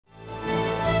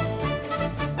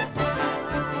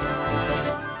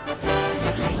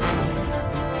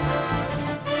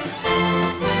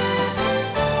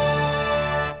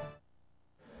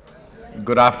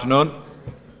Good afternoon.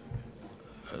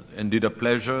 Indeed a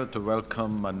pleasure to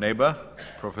welcome a neighbor,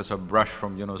 Professor Brush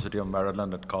from University of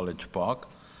Maryland at College Park.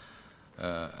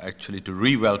 Actually, to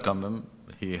re-welcome him,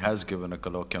 he has given a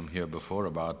colloquium here before,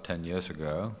 about 10 years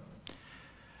ago.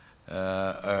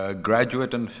 A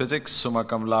graduate in physics, summa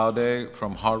cum laude,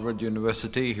 from Harvard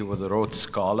University. He was a Rhodes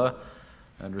Scholar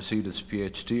and received his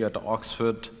PhD at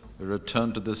Oxford. He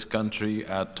returned to this country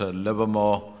at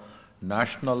Livermore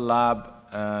National Lab,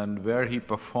 and where he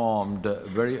performed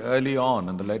very early on,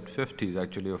 in the late 50s,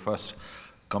 actually, a first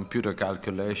computer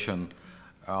calculation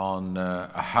on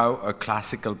how a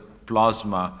classical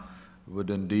plasma would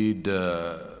indeed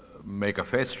make a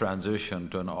phase transition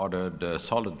to an ordered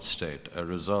solid state, a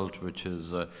result which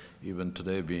is even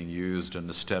today being used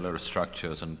in stellar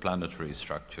structures and planetary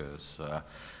structures.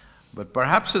 But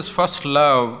perhaps his first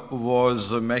love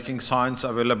was making science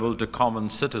available to common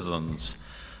citizens.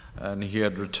 And he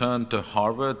had returned to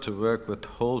Harvard to work with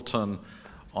Holton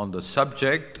on the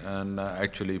subject and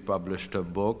actually published a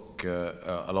book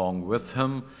along with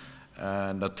him,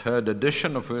 and a third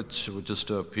edition of which is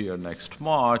to appear next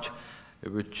March,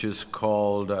 which is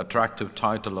called, attractive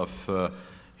title of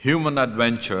Human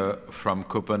Adventure from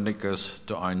Copernicus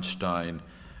to Einstein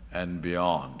and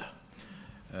Beyond.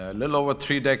 A little over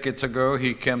 3 decades ago,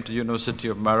 he came to University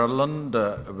of Maryland,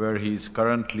 where he's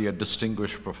currently a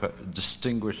distinguished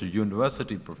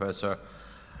university professor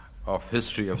of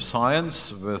history of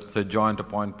science with the joint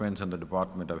appointments in the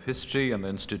Department of History and the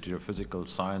Institute of Physical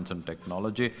Science and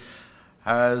Technology.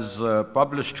 Has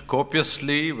published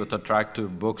copiously with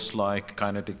attractive books like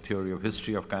Kinetic Theory of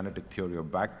History of Kinetic Theory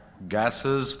of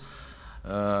Gases,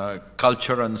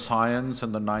 Culture and Science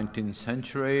in the 19th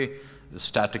Century,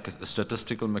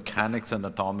 Statistical Mechanics and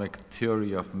Atomic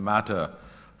Theory of Matter,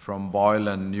 from Boyle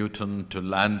and Newton to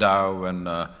Landau and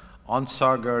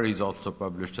Onsager. He's also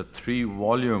published a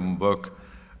 3-volume book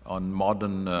on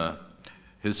modern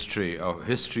history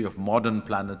of modern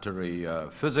planetary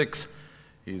physics.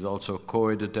 He's also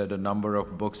co-edited a number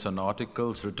of books and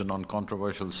articles written on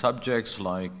controversial subjects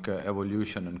like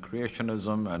evolution and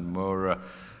creationism, and more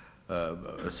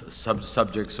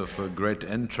subjects of great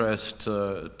interest,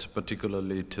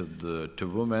 particularly to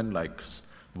women, like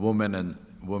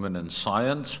women in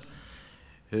science.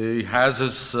 He has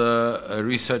his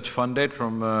research funded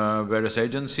from various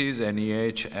agencies,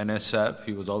 NEH, NSF.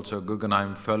 He was also a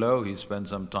Guggenheim Fellow. He spent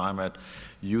some time at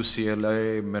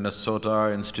UCLA,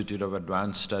 Minnesota Institute of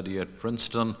Advanced Study at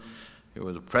Princeton. He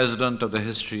was the president of the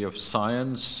History of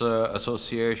Science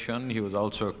Association. He was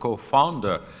also a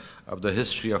co-founder of the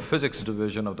History of Physics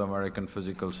Division of the American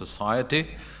Physical Society,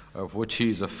 of which he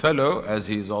is a fellow, as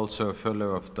he is also a fellow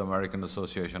of the American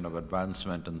Association of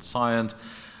Advancement in Science.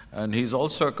 And he's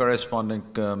also a corresponding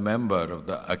member of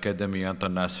the Académie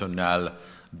Internationale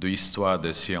d'Histoire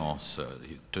des Sciences.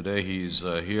 Today he's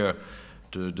here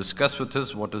to discuss with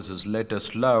us what is his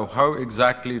latest love, how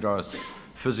exactly are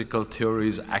physical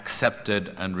theories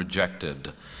accepted and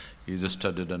rejected. He's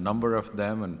studied a number of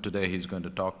them, and today he's going to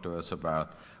talk to us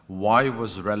about why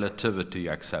was relativity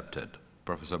accepted.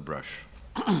 Professor Brush.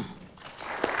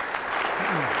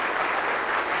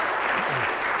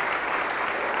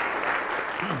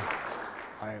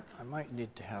 I might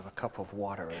need to have a cup of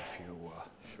water if you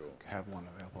have one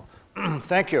available.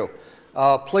 Thank you.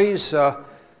 Please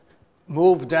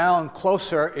move down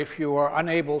closer if you are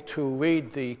unable to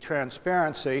read the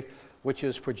transparency, which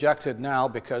is projected now,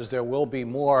 because there will be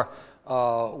more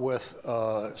with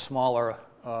smaller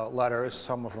letters,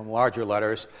 some of them larger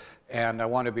letters, and I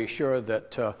want to be sure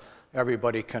that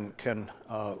everybody can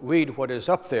read what is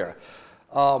up there.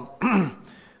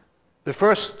 The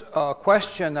first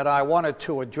question that I wanted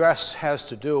to address has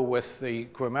to do with the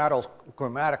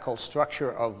grammatical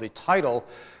structure of the title,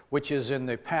 which is in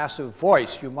the passive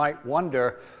voice. You might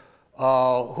wonder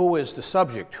who is the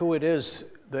subject, who it is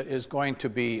that is going to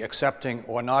be accepting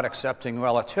or not accepting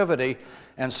relativity.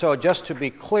 And so just to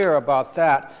be clear about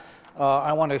that,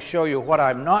 I want to show you what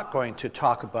I'm not going to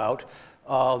talk about.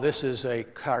 This is a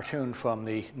cartoon from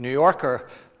the New Yorker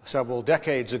several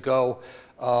decades ago,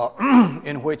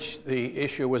 in which the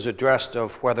issue was addressed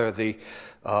of whether the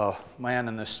man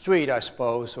in the street, I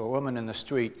suppose, or woman in the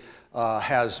street,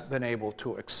 has been able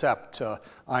to accept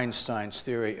Einstein's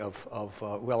theory of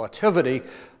relativity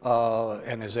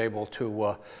and is able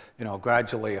to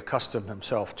gradually accustom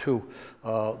himself to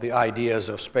the ideas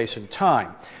of space and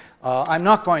time. I'm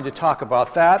not going to talk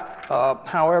about that.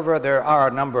 However, there are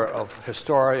a number of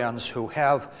historians who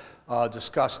have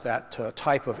discussed that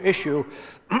type of issue.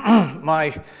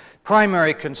 My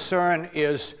primary concern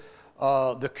is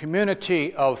the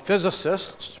community of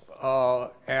physicists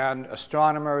and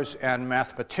astronomers and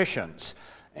mathematicians.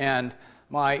 And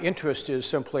my interest is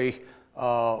simply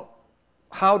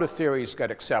how do theories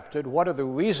get accepted? What are the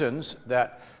reasons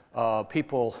that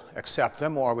people accept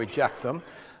them or reject them?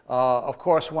 Of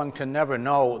course, one can never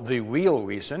know the real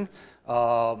reason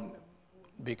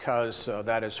because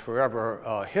that is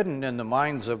forever hidden in the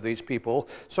minds of these people.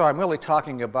 So I'm really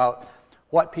talking about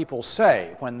what people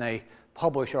say when they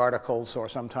publish articles or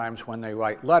sometimes when they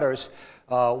write letters.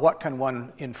 What can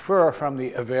one infer from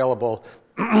the available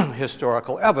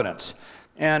historical evidence?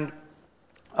 And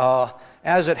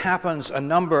as it happens, a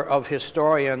number of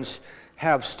historians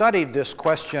have studied this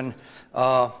question,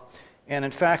 and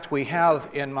in fact, we have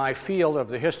in my field of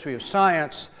the history of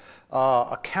science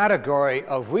a category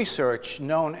of research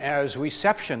known as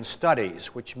reception studies,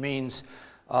 which means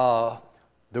the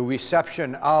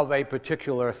reception of a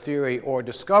particular theory or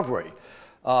discovery.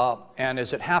 And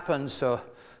as it happens, a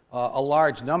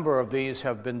large number of these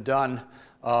have been done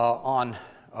on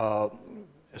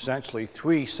essentially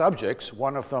three subjects.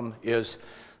 One of them is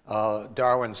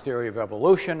Darwin's theory of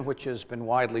evolution, which has been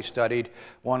widely studied.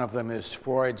 One of them is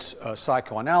Freud's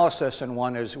psychoanalysis, and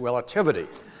one is relativity.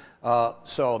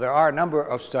 So there are a number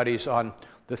of studies on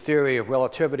the theory of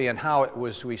relativity and how it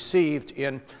was received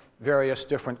in various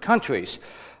different countries.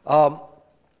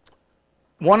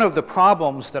 One of the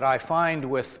problems that I find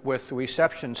with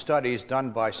reception studies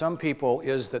done by some people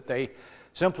is that they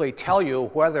simply tell you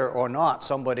whether or not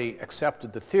somebody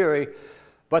accepted the theory,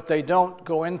 but they don't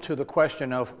go into the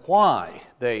question of why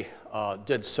they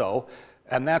did so.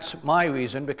 And that's my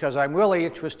reason, because I'm really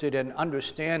interested in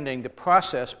understanding the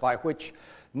process by which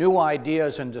new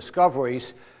ideas and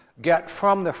discoveries get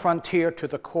from the frontier to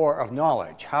the core of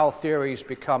knowledge, how theories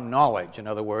become knowledge, in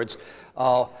other words,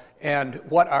 and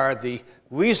what are the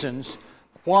reasons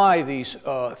why these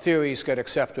theories get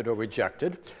accepted or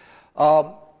rejected.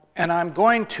 And I'm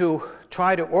going to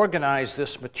try to organize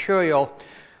this material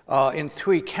in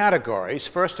three categories.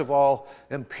 First of all,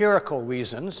 empirical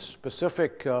reasons,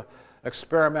 specific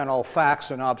experimental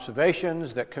facts and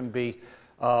observations that can be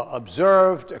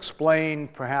observed,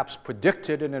 explained, perhaps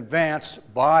predicted in advance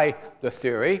by the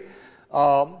theory.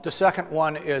 The second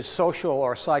one is social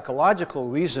or psychological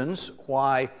reasons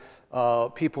why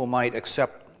people might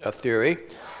accept a theory.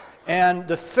 And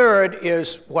the third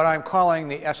is what I'm calling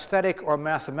the aesthetic or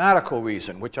mathematical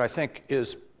reason, which I think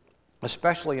is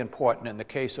especially important in the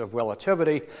case of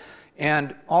relativity,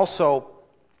 and also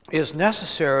is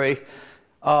necessary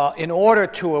in order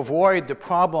to avoid the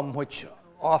problem which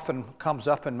often comes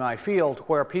up in my field,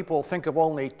 where people think of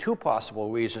only two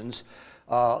possible reasons.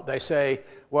 They say,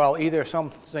 well, either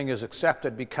something is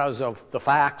accepted because of the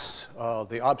facts,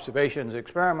 the observations, the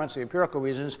experiments, the empirical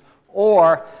reasons,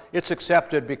 or it's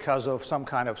accepted because of some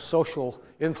kind of social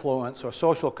influence or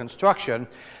social construction,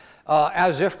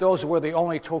 as if those were the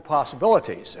only two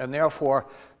possibilities. And therefore,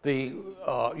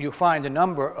 you find a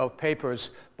number of papers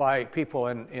by people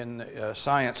in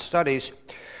science studies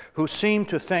who seem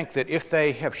to think that if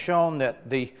they have shown that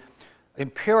the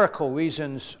empirical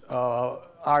reasons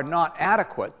are not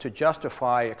adequate to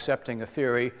justify accepting a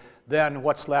theory, then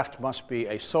what's left must be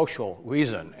a social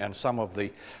reason. And some of the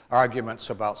arguments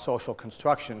about social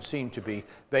construction seem to be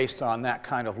based on that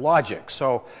kind of logic.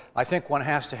 So I think one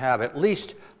has to have at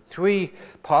least three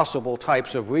possible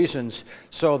types of reasons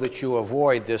so that you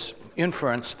avoid this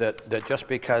inference that just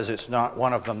because it's not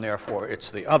one of them, therefore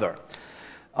it's the other.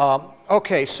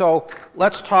 Okay, so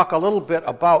let's talk a little bit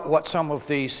about what some of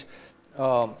these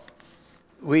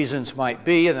reasons might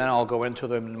be, and then I'll go into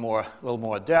them in a little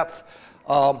more depth.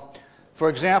 For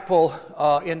example,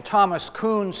 in Thomas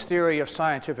Kuhn's theory of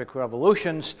scientific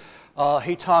revolutions,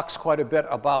 he talks quite a bit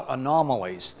about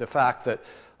anomalies, the fact that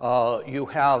you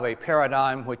have a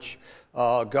paradigm which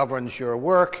governs your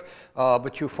work,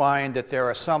 but you find that there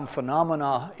are some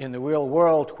phenomena in the real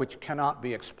world which cannot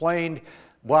be explained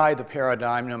by the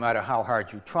paradigm, no matter how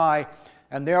hard you try,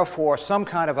 and therefore some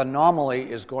kind of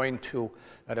anomaly is going to,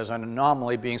 that is, an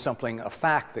anomaly being something, a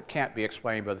fact that can't be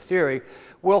explained by the theory,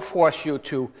 will force you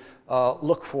to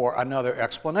look for another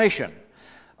explanation.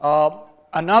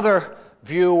 Another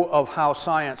view of how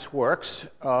science works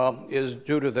is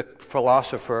due to the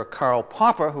philosopher Karl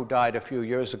Popper, who died a few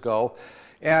years ago,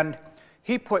 and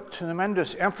he put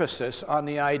tremendous emphasis on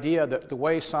the idea that the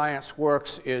way science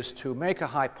works is to make a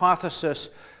hypothesis,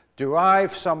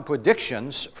 derive some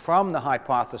predictions from the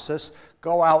hypothesis,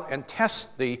 go out and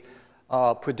test the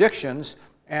predictions,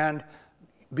 and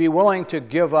be willing to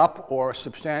give up or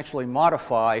substantially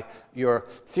modify your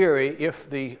theory if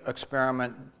the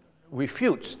experiment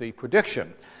refutes the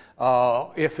prediction.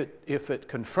 If it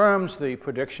confirms the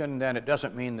prediction, then it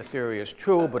doesn't mean the theory is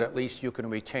true, but at least you can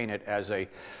retain it as a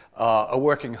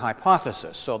working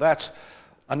hypothesis. So that's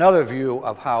another view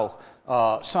of how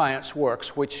science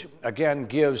works, which again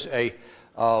gives a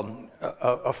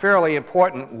fairly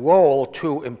important role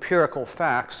to empirical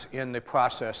facts in the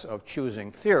process of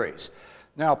choosing theories.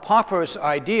 Now, Popper's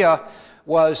idea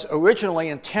was originally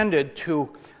intended to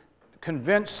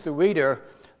convince the reader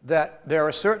that there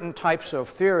are certain types of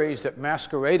theories that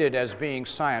masqueraded as being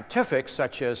scientific,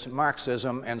 such as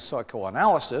Marxism and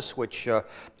psychoanalysis, which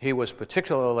he was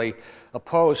particularly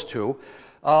opposed to,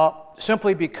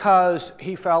 simply because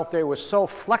he felt they were so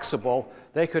flexible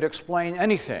they could explain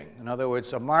anything. In other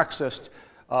words, a Marxist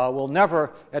will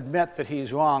never admit that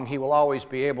he's wrong. He will always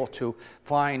be able to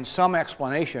find some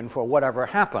explanation for whatever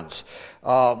happens.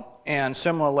 And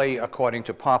similarly, according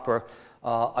to Popper,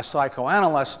 a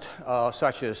psychoanalyst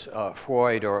such as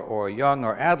Freud or Jung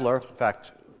or Adler, in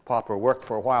fact, Popper worked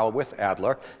for a while with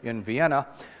Adler in Vienna,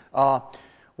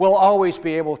 will always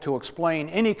be able to explain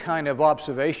any kind of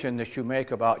observation that you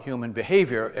make about human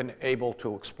behavior and able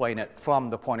to explain it from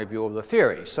the point of view of the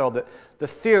theory. So that the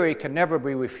theory can never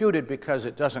be refuted because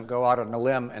it doesn't go out on a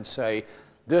limb and say,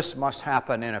 this must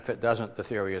happen, and if it doesn't, the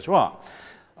theory is wrong.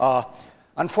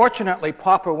 Unfortunately,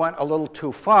 Popper went a little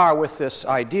too far with this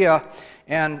idea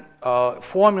and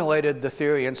formulated the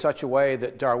theory in such a way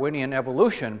that Darwinian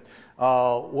evolution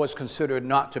was considered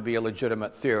not to be a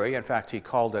legitimate theory. In fact, he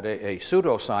called it a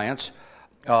pseudoscience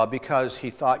because he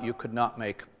thought you could not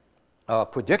make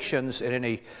predictions in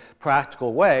any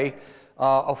practical way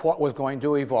of what was going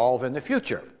to evolve in the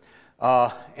future.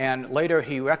 And later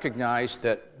he recognized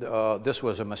that this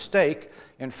was a mistake.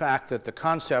 In fact, that the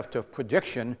concept of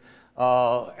prediction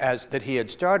that he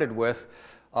had started with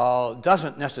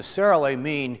doesn't necessarily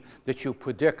mean that you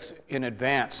predict in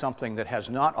advance something that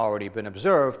has not already been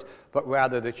observed, but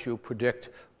rather that you predict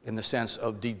in the sense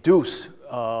of deduce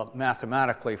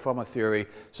mathematically from a theory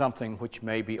something which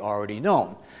may be already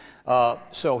known.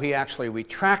 So he actually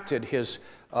retracted his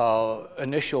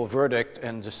initial verdict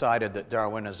and decided that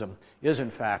Darwinism is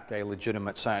in fact a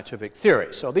legitimate scientific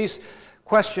theory. So these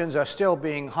questions are still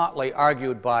being hotly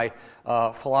argued by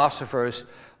philosophers.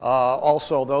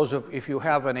 Also, if you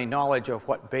have any knowledge of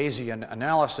what Bayesian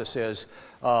analysis is,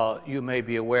 you may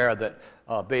be aware that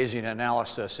Bayesian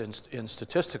analysis in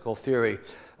statistical theory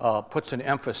puts an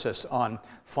emphasis on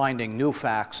finding new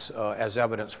facts as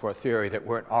evidence for a theory that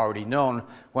weren't already known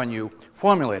when you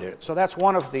formulated it. So that's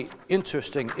one of the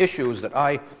interesting issues that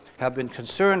I have been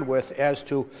concerned with as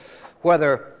to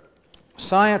whether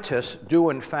scientists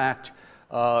do in fact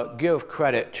give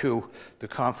credit to the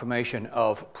confirmation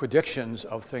of predictions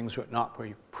of things that were not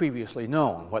previously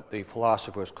known, what the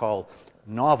philosophers call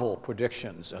novel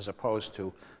predictions as opposed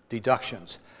to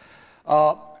deductions.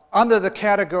 Under the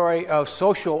category of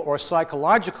social or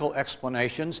psychological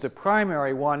explanations, the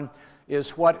primary one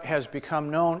is what has become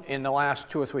known in the last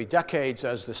 2 or 3 decades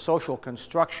as the social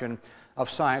construction of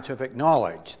scientific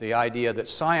knowledge, the idea that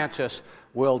scientists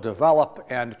will develop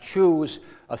and choose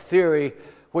a theory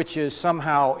which is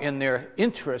somehow in their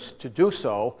interest to do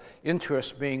so,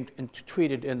 interest being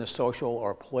treated in the social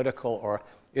or political or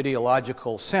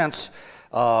ideological sense,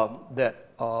 that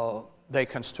they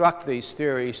construct these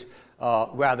theories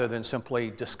rather than simply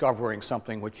discovering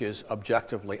something which is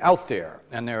objectively out there.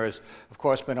 And there has, of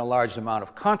course, been a large amount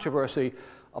of controversy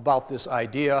about this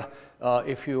idea.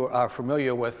 If you are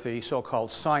familiar with the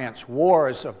so-called science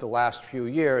wars of the last few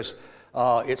years,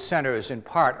 it centers in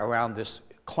part around this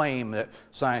claim that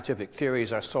scientific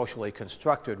theories are socially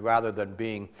constructed rather than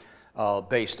being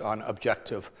based on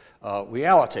objective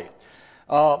reality.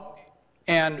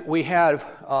 And we have,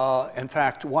 in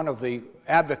fact, one of the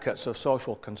advocates of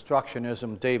social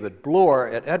constructionism, David Bloor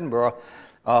at Edinburgh,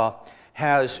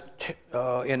 has,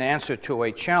 in answer to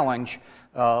a challenge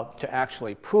to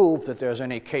actually prove that there's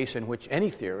any case in which any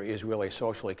theory is really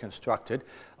socially constructed,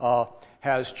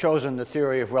 has chosen the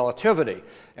theory of relativity.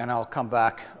 And I'll come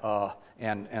back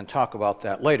and talk about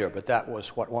that later, but that was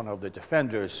what one of the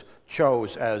defenders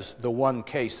chose as the one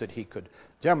case that he could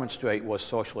demonstrate was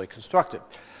socially constructed.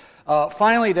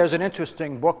 Finally, there's an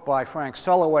interesting book by Frank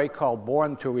Sulloway called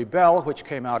Born to Rebel, which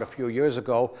came out a few years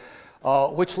ago,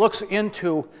 which looks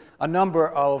into a number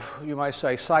of, you might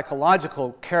say,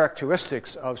 psychological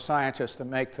characteristics of scientists that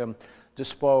make them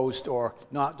disposed or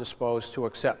not disposed to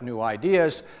accept new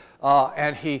ideas.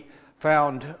 And he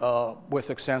found with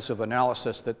extensive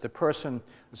analysis that the person,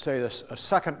 say a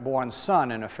second-born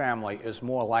son in a family, is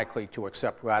more likely to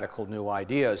accept radical new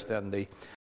ideas than the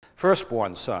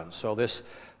firstborn son. So this,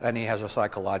 and he has a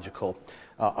psychological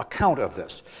account of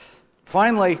this.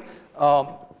 Finally,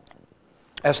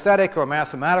 aesthetic or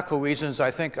mathematical reasons, I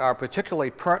think, are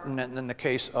particularly pertinent in the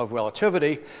case of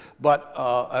relativity, but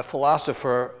a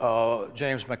philosopher,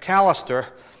 James McAllister,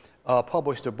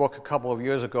 published a book a couple of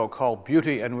years ago called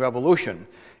Beauty and Revolution,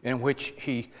 in which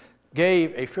he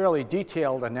gave a fairly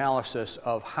detailed analysis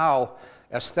of how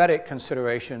aesthetic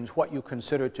considerations, what you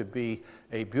consider to be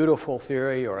a beautiful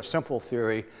theory or a simple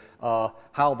theory,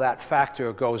 how that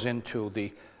factor goes into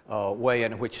the way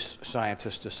in which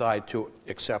scientists decide to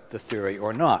accept the theory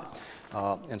or not.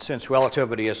 And since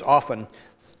relativity is often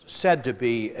said to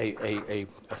be a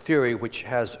theory which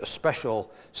has a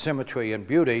special symmetry and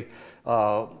beauty,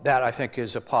 that I think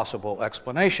is a possible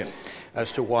explanation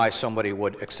as to why somebody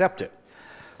would accept it.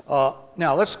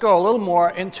 Now let's go a little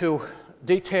more into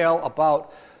detail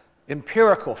about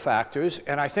empirical factors,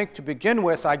 and I think to begin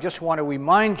with I just want to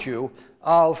remind you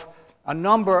of a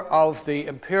number of the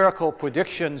empirical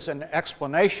predictions and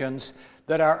explanations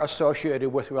that are associated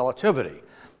with relativity.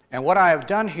 And what I have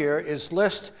done here is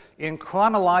list in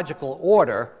chronological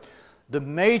order the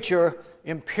major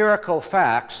empirical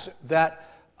facts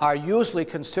that are usually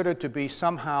considered to be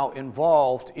somehow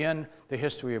involved in the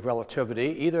history of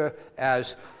relativity, either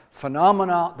as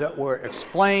phenomena that were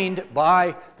explained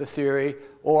by the theory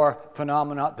or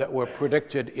phenomena that were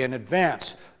predicted in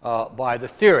advance by the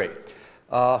theory.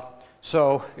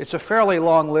 So it's a fairly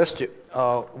long list. It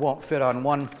won't fit on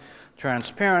one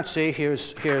transparency.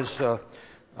 Here's the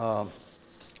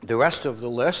rest of the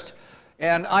list.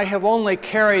 And I have only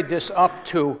carried this up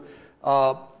to,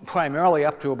 primarily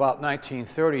up to about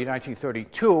 1930,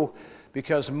 1932,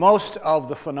 because most of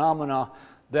the phenomena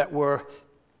that were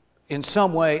in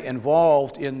some way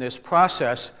involved in this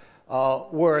process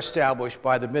were established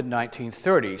by the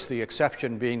mid-1930s, the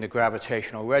exception being the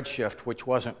gravitational redshift, which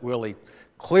wasn't really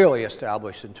clearly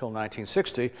established until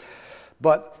 1960.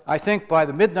 But I think by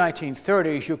the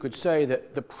mid-1930s you could say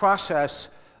that the process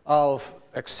of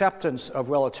acceptance of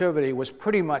relativity was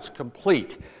pretty much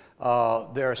complete.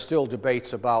 There are still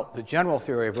debates about the general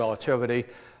theory of relativity,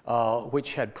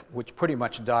 which pretty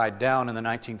much died down in the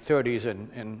 1930s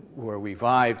and were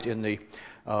revived in the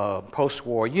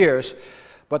post-war years.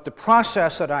 But the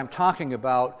process that I'm talking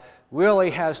about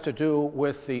really has to do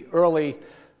with the early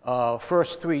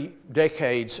first 3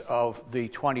 decades of the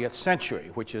 20th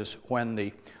century, which is when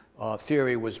the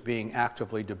theory was being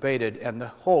actively debated, and the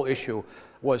whole issue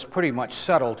was pretty much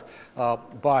settled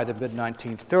by the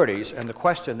mid-1930s. And the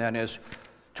question then is,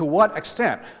 to what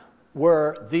extent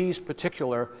were these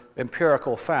particular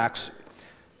empirical facts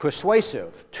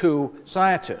persuasive to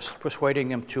scientists, persuading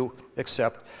them to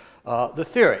accept the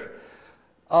theory?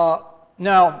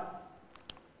 Now,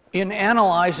 in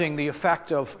analyzing the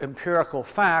effect of empirical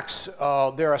facts,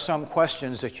 there are some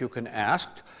questions that you can ask.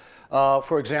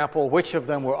 For example, which of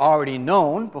them were already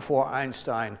known before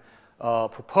Einstein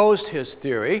proposed his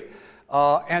theory?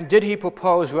 And did he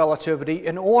propose relativity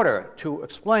in order to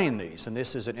explain these? And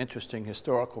this is an interesting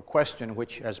historical question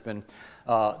which has been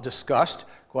discussed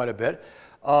quite a bit.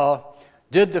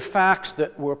 Did the facts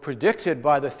that were predicted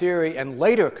by the theory and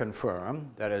later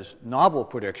confirmed, that is, novel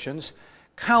predictions,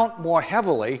 count more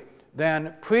heavily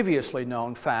than previously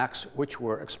known facts which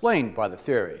were explained by the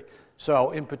theory?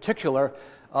 So in particular,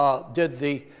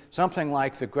 did something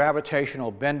like the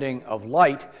gravitational bending of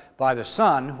light by the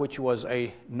sun, which was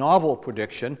a novel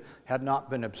prediction, had not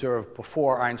been observed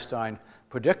before Einstein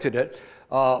predicted it,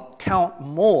 count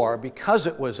more because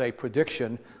it was a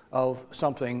prediction of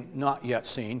something not yet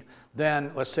seen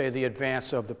than, let's say, the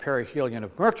advance of the perihelion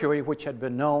of Mercury, which had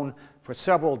been known for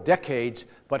several decades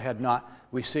but had not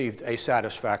received a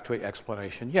satisfactory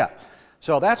explanation yet.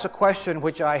 So that's a question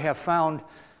which I have found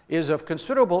is of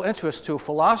considerable interest to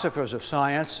philosophers of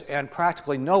science and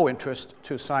practically no interest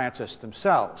to scientists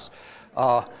themselves.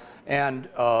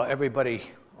 Everybody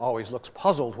always looks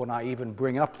puzzled when I even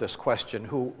bring up this question,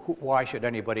 why should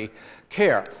anybody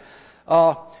care?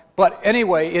 But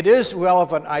anyway, it is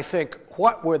relevant, I think,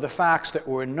 what were the facts that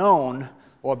were known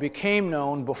or became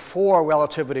known before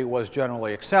relativity was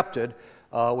generally accepted,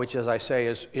 which, as I say,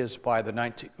 is by the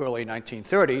early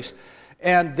 1930s,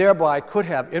 and thereby could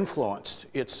have influenced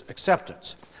its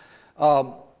acceptance.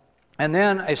 And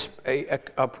then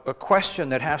a question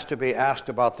that has to be asked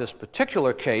about this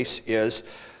particular case is,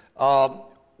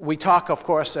 we talk, of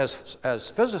course,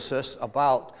 as physicists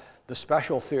about the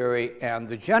special theory and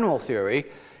the general theory,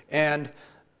 and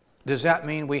does that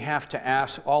mean we have to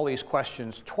ask all these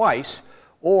questions twice,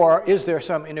 or is there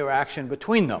some interaction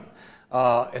between them?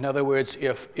 In other words,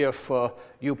 if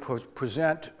you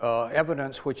present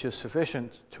evidence which is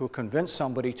sufficient to convince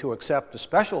somebody to accept the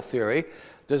special theory,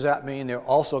 does that mean they're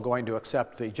also going to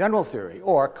accept the general theory?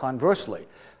 Or conversely,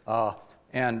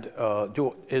 and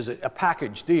is a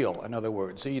package deal. In other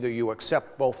words, either you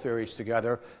accept both theories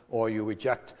together or you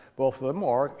reject both of them,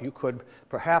 or you could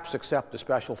perhaps accept the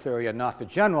special theory and not the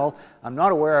general. I'm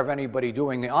not aware of anybody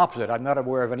doing the opposite. I'm not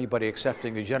aware of anybody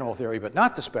accepting the general theory but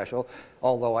not the special,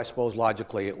 although I suppose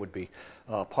logically it would be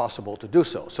possible to do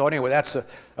so. So anyway, that's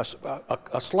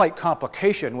a slight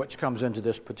complication which comes into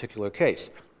this particular case.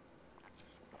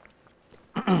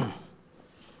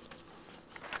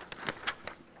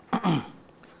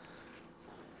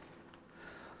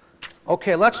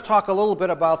 Okay, let's talk a little bit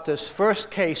about this first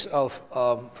case of,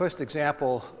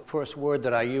 first word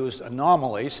that I used,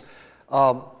 anomalies.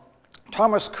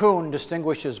 Thomas Kuhn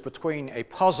distinguishes between a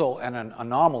puzzle and an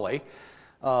anomaly.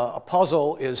 A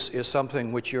puzzle is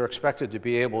something which you're expected to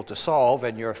be able to solve,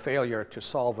 and your failure to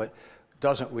solve it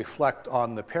doesn't reflect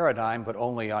on the paradigm, but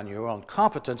only on your own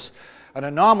competence. An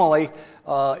anomaly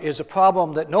is a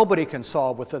problem that nobody can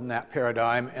solve within that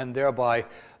paradigm, and thereby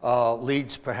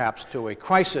leads perhaps to a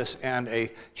crisis and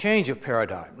a change of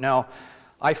paradigm. Now,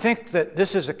 I think that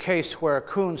this is a case where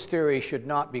Kuhn's theory should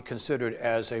not be considered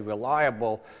as a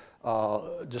reliable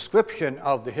description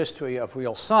of the history of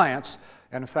real science.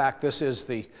 And in fact, this is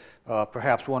the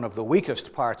perhaps one of the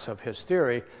weakest parts of his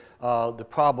theory, the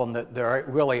problem that there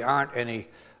really aren't any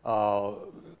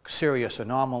serious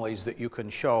anomalies that you can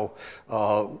show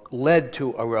led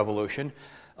to a revolution.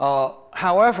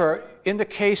 However, in the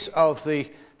case of the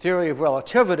theory of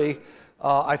relativity,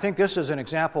 I think this is an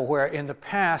example where in the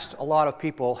past a lot of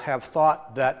people have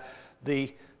thought that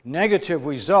the negative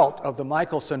result of the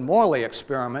Michelson-Morley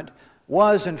experiment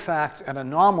was in fact an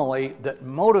anomaly that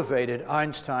motivated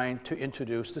Einstein to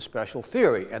introduce the special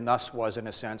theory, and thus was in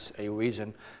a sense a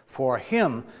reason for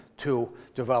him to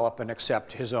develop and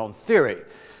accept his own theory.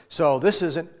 So this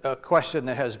is a question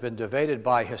that has been debated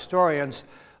by historians.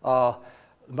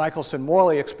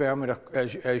 Michelson-Morley experiment,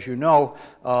 as you know,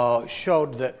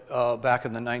 showed that back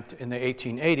in the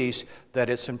 1880s that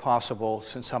it's impossible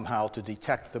somehow to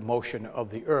detect the motion of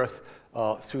the Earth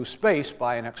through space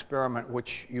by an experiment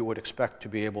which you would expect to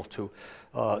be able to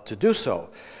do so.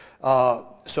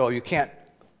 So you can't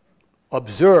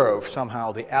observe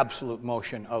somehow the absolute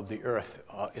motion of the Earth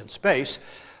in space.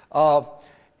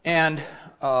 And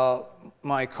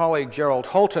my colleague Gerald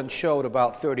Holton showed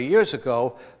about 30 years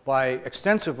ago by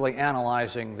extensively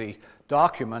analyzing the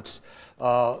documents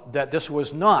that this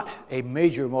was not a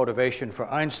major motivation for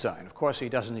Einstein. Of course, he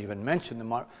doesn't even mention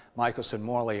the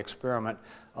Michelson-Morley experiment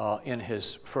in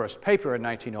his first paper in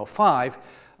 1905,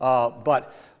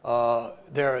 but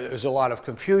there is a lot of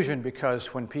confusion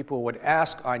because when people would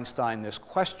ask Einstein this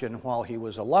question while he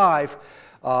was alive,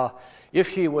 if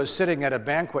he was sitting at a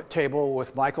banquet table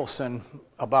with Michelson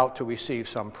about to receive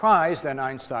some prize, then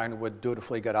Einstein would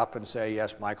dutifully get up and say,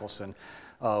 yes, Michelson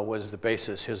was the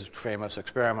basis, his famous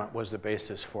experiment was the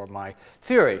basis for my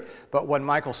theory. But when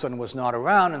Michelson was not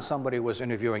around and somebody was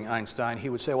interviewing Einstein, he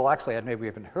would say, well, actually, I'd never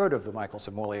even heard of the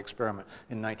Michelson-Morley experiment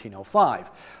in 1905.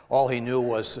 All he knew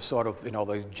was the sort of,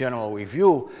 the general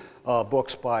review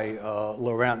books by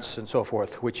Lorentz and so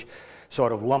forth, which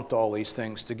sort of lumped all these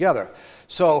things together.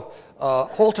 So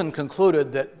Holton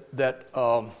concluded that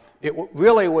it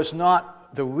really was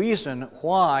not the reason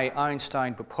why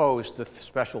Einstein proposed the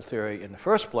special theory in the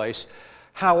first place.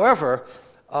 However,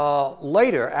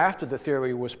 later, after the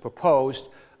theory was proposed,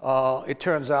 it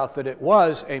turns out that it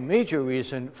was a major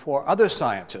reason for other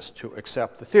scientists to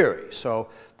accept the theory. So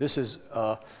this is,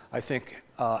 I think,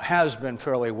 has been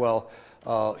fairly well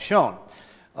shown.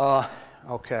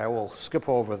 Okay, I will skip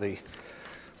over the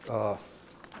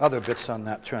other bits on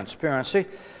that transparency.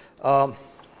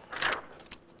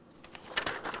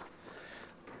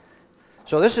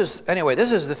 So this is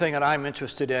the thing that I'm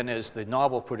interested in, is the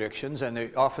novel predictions, and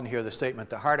they often hear the statement,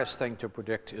 the hardest thing to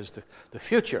predict is the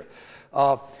future.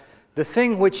 The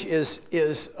thing which is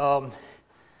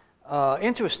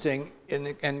interesting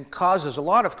and causes a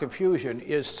lot of confusion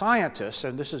is scientists,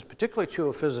 and this is particularly true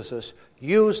of physicists,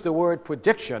 use the word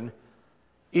prediction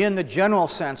in the general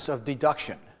sense of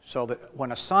deduction. So that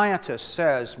when a scientist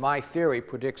says, my theory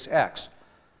predicts X,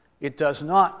 it does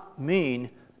not mean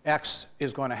X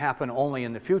is going to happen only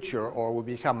in the future or will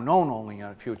become known only in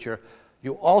the future.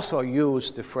 You also use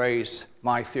the phrase,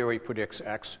 my theory predicts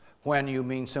X, when you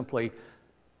mean simply,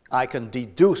 I can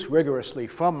deduce rigorously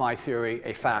from my theory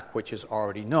a fact which is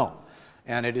already known.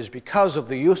 And it is because of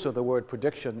the use of the word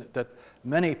prediction that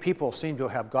many people seem to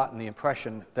have gotten the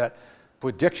impression that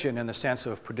prediction, in the sense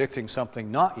of predicting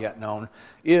something not yet known,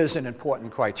 is an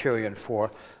important criterion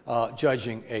for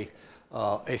judging a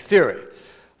theory.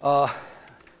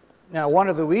 Now, one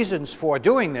of the reasons for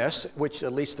doing this, which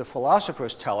at least the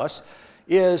philosophers tell us,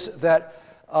 is that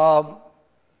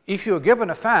if you're given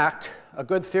a fact, a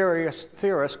good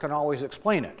theorist can always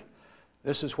explain it.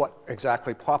 This is what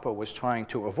exactly Popper was trying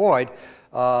to avoid.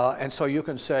 And so you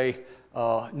can say,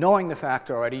 knowing the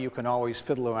fact already, you can always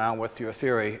fiddle around with your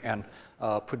theory and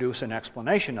produce an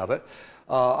explanation of it.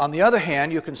 On the other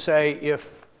hand, you can say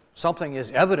if something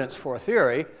is evidence for a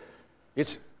theory,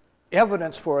 its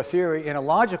evidence for a theory in a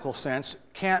logical sense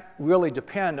can't really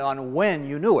depend on when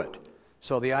you knew it.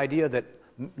 So the idea that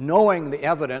knowing the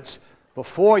evidence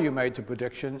before you made the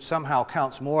prediction somehow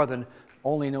counts more than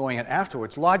only knowing it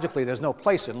afterwards. Logically, there's no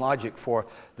place in logic for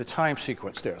the time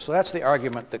sequence there. So that's the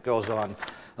argument that goes on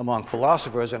among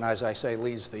philosophers, and as I say,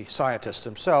 leaves the scientists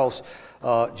themselves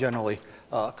generally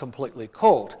completely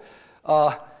cold.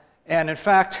 And in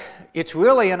fact, it's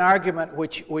really an argument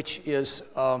which is,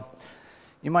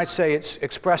 you might say, it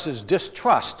expresses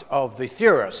distrust of the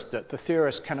theorist, that the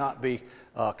theorist cannot be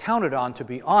counted on to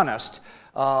be honest.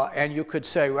 And you could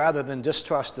say, rather than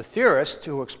distrust the theorist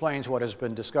who explains what has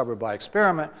been discovered by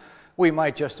experiment, we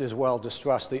might just as well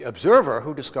distrust the observer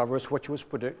who discovers what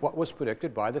was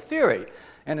predicted by the theory.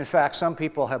 And in fact, some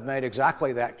people have made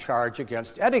exactly that charge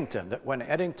against Eddington, that when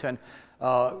Eddington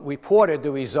reported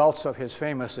the results of his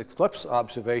famous eclipse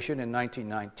observation in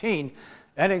 1919,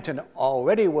 Eddington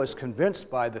already was convinced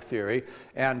by the theory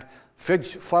and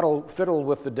fiddled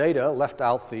with the data, left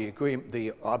out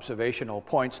the observational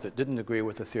points that didn't agree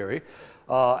with the theory,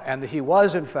 and he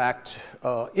was in fact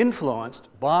influenced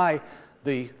by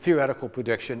the theoretical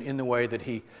prediction in the way that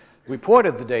he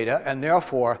reported the data, and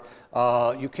therefore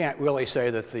you can't really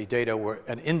say that the data were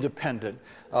an independent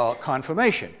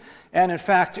confirmation. And in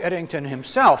fact, Eddington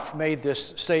himself made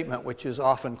this statement, which is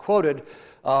often quoted: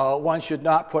 one should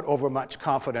not put overmuch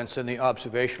confidence in the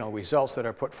observational results that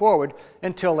are put forward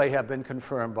until they have been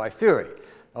confirmed by theory.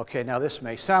 Okay, now this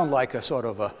may sound like a sort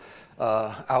of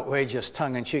outrageous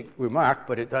tongue-in-cheek remark,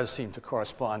 but it does seem to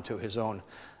correspond to his own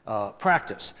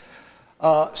practice.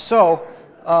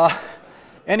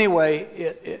 Anyway,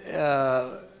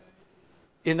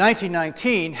 in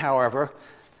 1919, however,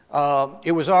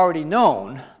 it was already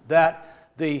known that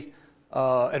the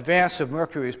advance of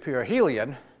Mercury's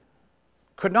perihelion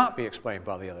could not be explained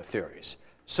by the other theories.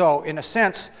 So in a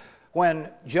sense, when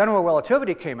general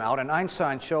relativity came out and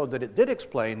Einstein showed that it did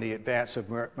explain the advance of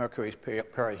Mercury's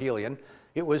perihelion,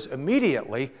 it was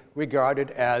immediately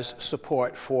regarded as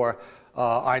support for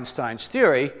Einstein's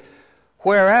theory,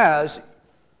 whereas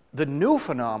the new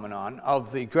phenomenon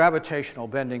of the gravitational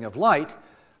bending of light,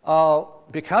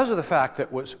 because of the fact that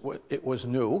it was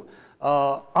new,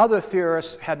 other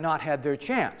theorists had not had their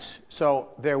chance. So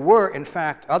there were, in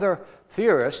fact, other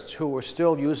theorists who were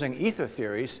still using ether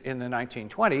theories in the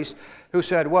 1920s who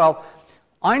said, well,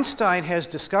 Einstein has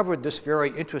discovered this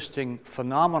very interesting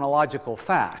phenomenological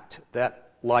fact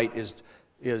that light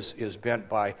is bent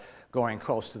by going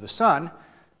close to the sun.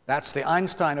 That's the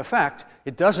Einstein effect.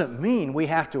 It doesn't mean we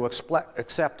have to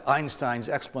accept Einstein's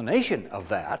explanation of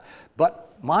that, but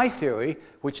my theory,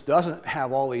 which doesn't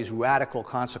have all these radical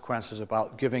consequences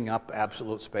about giving up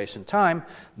absolute space and time,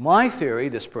 my theory,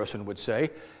 this person would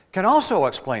say, can also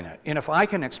explain it. And if I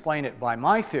can explain it by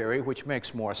my theory, which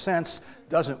makes more sense,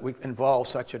 doesn't involve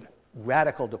such a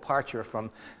radical departure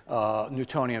from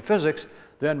Newtonian physics,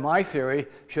 then my theory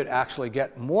should actually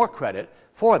get more credit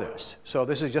for this. So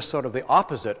this is just sort of the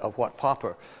opposite of what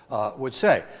Popper would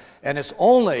say. And it's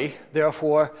only,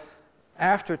 therefore,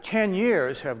 after 10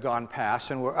 years have gone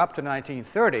past and we're up to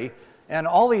 1930, and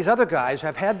all these other guys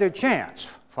have had their chance,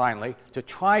 finally, to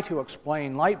try to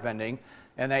explain light bending,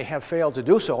 and they have failed to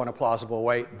do so in a plausible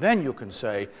way, then you can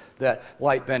say that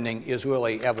light bending is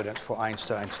really evidence for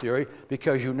Einstein's theory,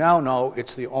 because you now know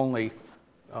it's the only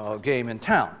game in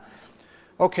town.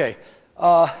 Okay,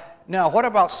 now what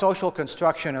about social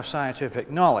construction of scientific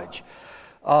knowledge?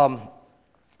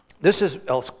 This is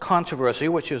a controversy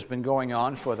which has been going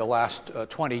on for the last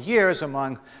 20 years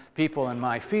among people in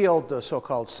my field, the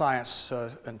so-called science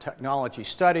and technology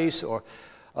studies, or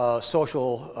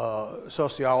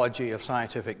sociology of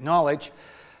scientific knowledge.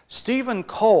 Stephen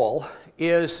Cole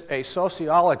is a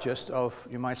sociologist of,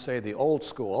 you might say, the old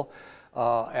school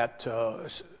at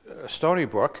Stony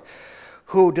Brook,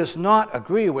 who does not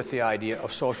agree with the idea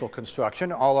of social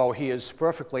construction, although he is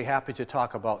perfectly happy to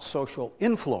talk about social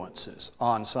influences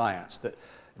on science. That,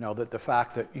 that the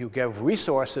fact that you give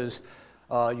resources,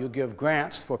 you give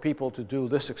grants for people to do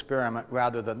this experiment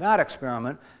rather than that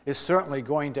experiment is certainly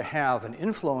going to have an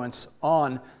influence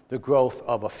on the growth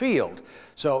of a field.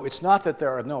 So it's not that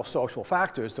there are no social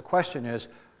factors. The question is,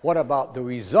 what about the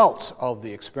results of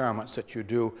the experiments that you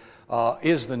do?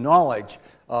 Is the knowledge,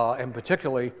 and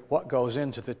particularly what goes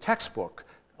into the textbook,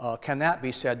 can that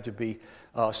be said to be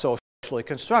socially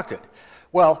constructed?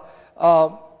 Well,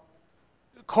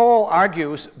 Cole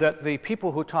argues that the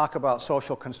people who talk about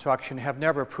social construction have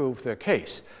never proved their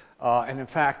case. And in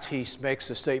fact, he makes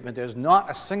the statement, there's not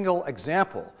a single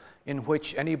example in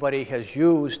which anybody has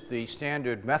used the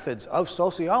standard methods of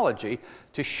sociology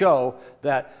to show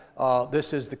that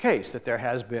this is the case, that there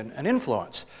has been an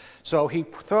influence. So he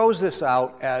throws this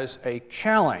out as a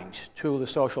challenge to the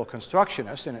social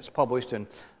constructionists, and it's published in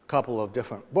a couple of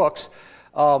different books.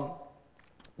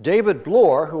 David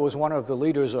Bloor, who was one of the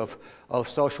leaders of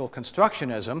social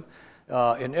constructionism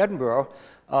in Edinburgh,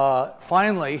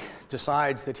 finally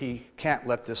decides that he can't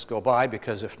let this go by,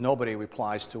 because if nobody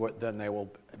replies to it, then they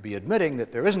will be admitting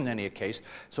that there isn't any case.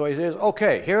 So he says,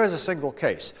 okay, here is a single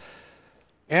case.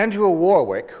 Andrew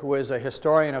Warwick, who is a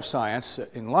historian of science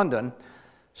in London,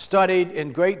 studied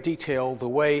in great detail the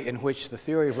way in which the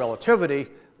theory of relativity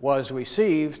was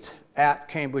received at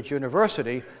Cambridge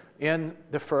University in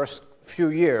the first few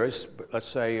years, let's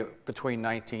say between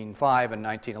 1905 and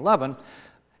 1911,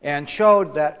 and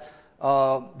showed that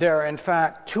there are in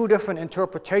fact two different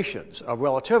interpretations of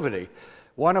relativity,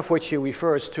 one of which he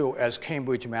refers to as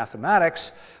Cambridge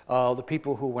mathematics. The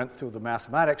people who went through the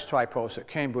mathematics tripos at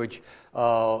Cambridge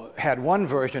had one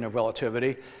version of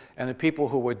relativity, and the people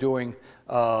who were doing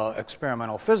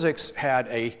experimental physics had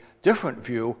a different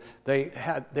view.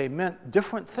 They meant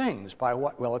different things by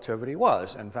what relativity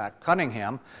was. In fact,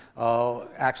 Cunningham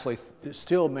actually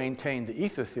still maintained the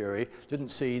ether theory, didn't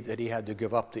see that he had to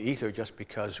give up the ether just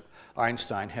because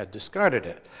Einstein had discarded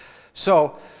it.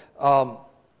 So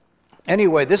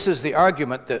anyway, this is the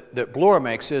argument that Bloor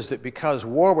makes, is that because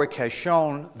Warwick has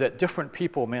shown that different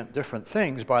people meant different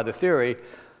things by the theory,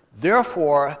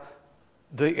 therefore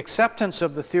the acceptance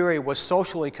of the theory was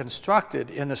socially constructed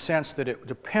in the sense that it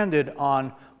depended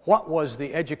on what was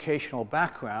the educational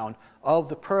background of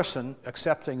the person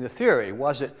accepting the theory.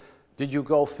 Did you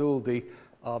go through the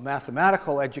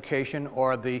mathematical education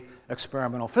or the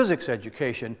experimental physics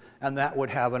education, and that would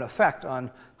have an effect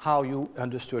on how you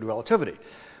understood relativity.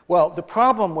 Well, the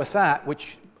problem with that,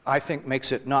 which I think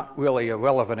makes it not really a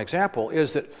relevant example,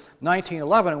 is that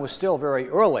 1911 was still very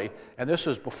early, and this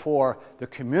was before the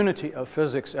community of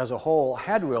physics as a whole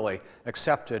had really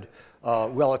accepted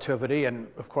relativity, and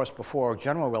of course before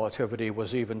general relativity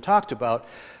was even talked about.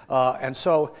 And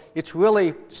so it's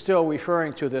really still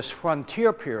referring to this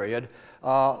frontier period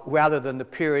rather than the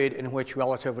period in which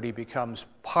relativity becomes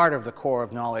part of the core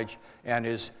of knowledge and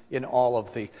is in all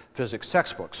of the physics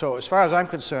textbooks. So as far as I'm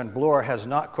concerned, Bloor has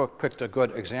not picked a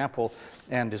good example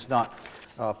and does not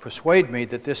persuade me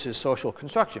that this is social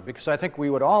construction, because I think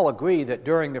we would all agree that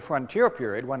during the frontier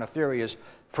period, when a theory is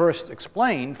first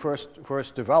explained,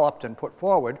 first developed and put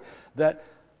forward, that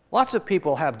lots of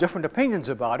people have different opinions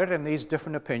about it, and these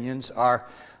different opinions are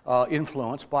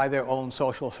influenced by their own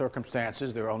social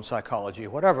circumstances, their own psychology,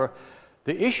 whatever.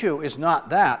 The issue is not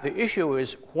that. The issue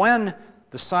is when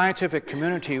the scientific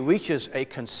community reaches a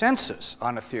consensus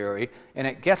on a theory and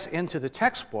it gets into the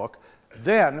textbook,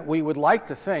 then we would like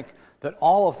to think that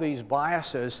all of these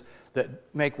biases that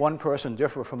make one person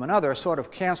differ from another sort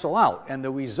of cancel out, and the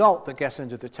result that gets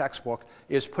into the textbook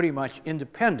is pretty much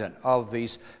independent of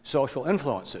these social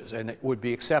influences, and it would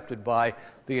be accepted by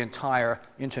the entire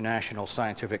international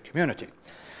scientific community.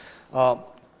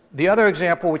 The other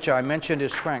example which I mentioned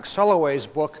is Frank Sulloway's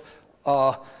book,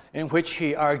 in which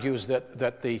he argues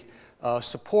that the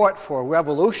support for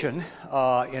revolution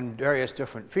in various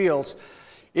different fields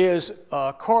is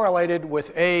correlated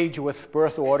with age, with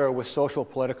birth order, with social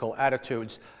political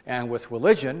attitudes, and with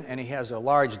religion, and he has a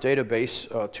large database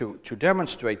to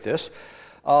demonstrate this.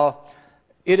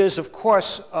 It is, of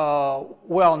course,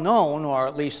 well known, or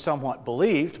at least somewhat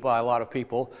believed by a lot of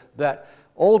people, that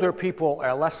older people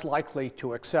are less likely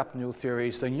to accept new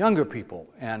theories than younger people.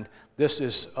 And this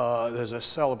is, there's a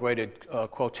celebrated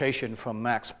quotation from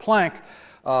Max Planck,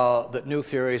 that new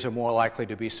theories are more likely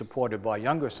to be supported by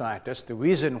younger scientists. The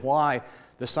reason why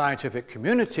the scientific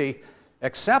community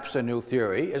accepts a new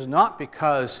theory is not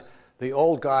because the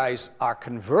old guys are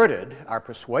converted, are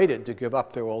persuaded to give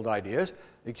up their old ideas.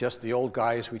 It's just the old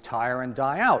guys retire and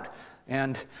die out.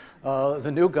 And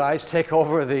the new guys take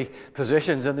over the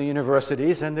positions in the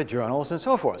universities and the journals and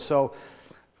so forth. So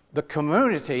the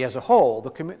community as a whole,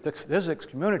 the physics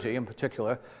community in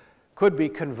particular, could be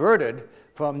converted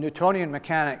from Newtonian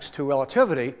mechanics to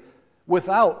relativity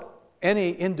without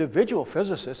any individual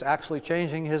physicist actually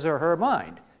changing his or her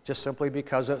mind, just simply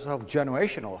because of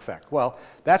generational effect. Well,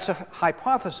 that's a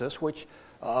hypothesis which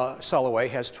Sulloway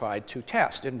has tried to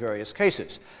test in various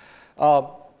cases.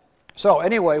 So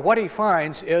anyway, what he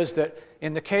finds is that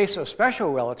in the case of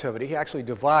special relativity, he actually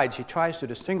divides, he tries to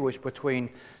distinguish between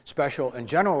special and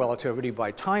general relativity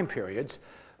by time periods.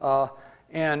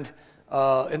 In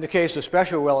the case of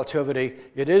special relativity,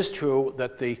 it is true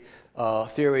that the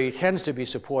theory tends to be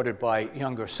supported by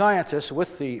younger scientists,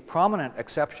 with the prominent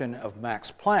exception of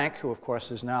Max Planck, who of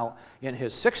course is now in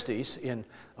his 60s in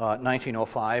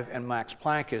 1905, and Max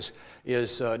Planck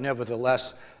is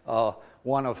nevertheless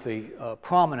one of the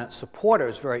prominent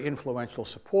supporters, very influential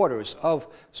supporters of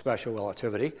special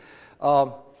relativity.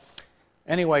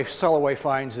 Anyway, Sulloway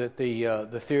finds that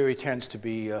the theory tends to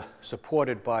be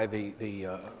supported by the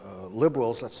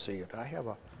liberals. Let's see,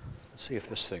 let's see if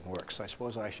this thing works. I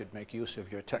suppose I should make use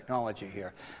of your technology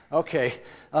here. Okay,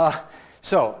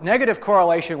 so negative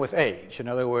correlation with age. In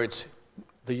other words,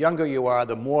 the younger you are,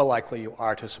 the more likely you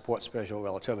are to support special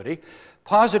relativity.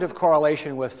 Positive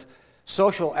correlation with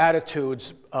social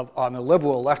attitudes on the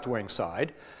liberal left-wing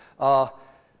side.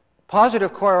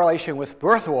 Positive correlation with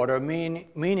birth order,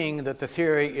 meaning that the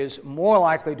theory is more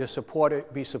likely to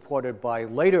be supported by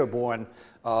later-born,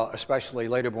 especially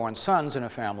later-born sons in a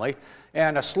family,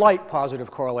 and a slight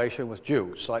positive correlation with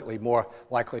Jews, slightly more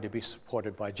likely to be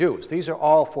supported by Jews. These are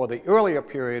all for the earlier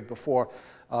period before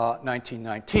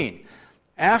 1919.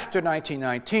 After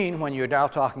 1919, when you're now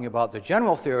talking about the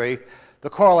general theory, the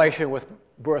correlation with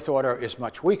birth order is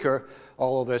much weaker,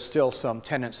 although there's still some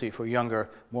tendency for younger,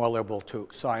 more liberal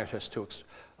scientists to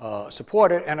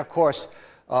support it. And of course,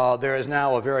 there is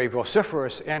now a very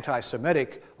vociferous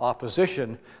anti-Semitic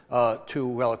opposition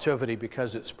to relativity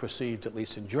because it's perceived, at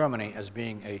least in Germany, as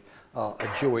being a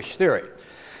Jewish theory.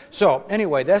 So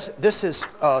anyway, this is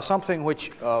something which,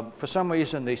 for some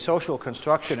reason, the social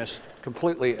constructionists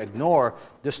completely ignore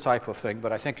this type of thing.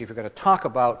 But I think if you're going to talk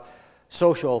about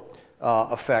social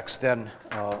effects, then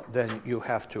you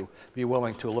have to be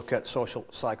willing to look at social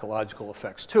psychological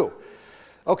effects too.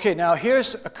 Okay, now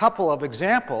here's a couple of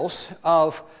examples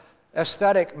of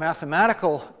aesthetic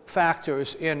mathematical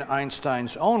factors in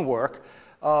Einstein's own work.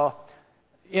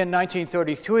 In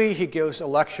 1933, he gives a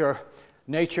lecture,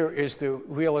 "Nature is the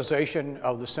realization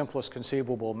of the simplest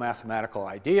conceivable mathematical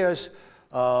ideas.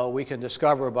 We can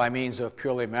discover by means of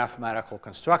purely mathematical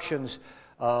constructions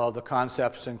the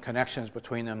concepts and connections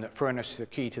between them that furnish the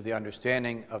key to the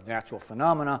understanding of natural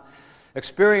phenomena.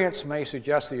 Experience may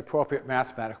suggest the appropriate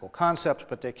mathematical concepts,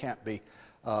 but they can't be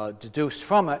deduced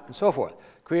from it," and so forth.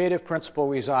 "Creative principle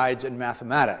resides in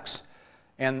mathematics,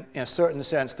 and in a certain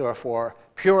sense, therefore,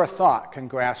 pure thought can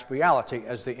grasp reality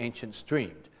as the ancients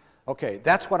dreamed." Okay,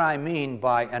 that's what I mean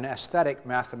by an aesthetic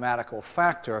mathematical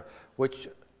factor, which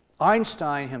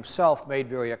Einstein himself made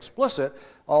very explicit,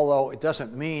 although it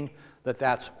doesn't mean that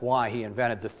that's why he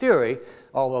invented the theory,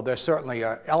 although there certainly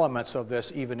are elements of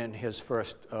this even in his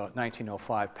first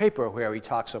 1905 paper where he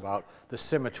talks about the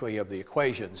symmetry of the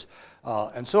equations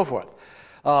and so forth.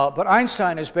 But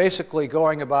Einstein is basically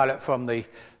going about it from the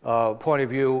point of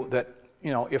view that,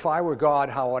 you know, if I were God,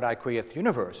 how would I create the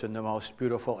universe in the most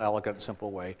beautiful, elegant,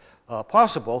 simple way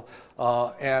possible?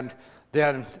 And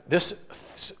then this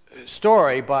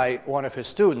story by one of his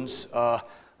students,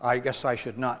 I guess I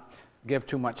should not give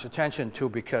too much attention to,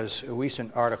 because a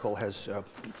recent article has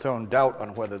thrown doubt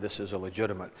on whether this is a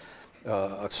legitimate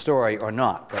story or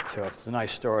not. But it's a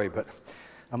nice story, but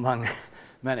among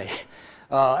many.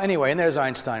 Anyway, and there's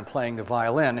Einstein playing the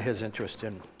violin, his interest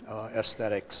in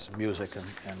aesthetics, music,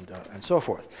 and so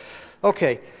forth.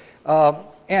 Okay,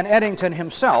 and Eddington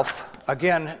himself,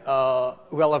 again,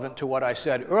 relevant to what I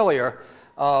said earlier,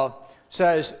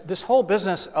 says this whole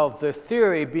business of the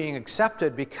theory being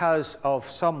accepted because of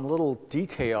some little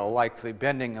detail like the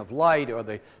bending of light or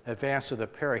the advance of the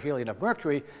perihelion of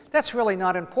Mercury, that's really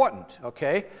not important,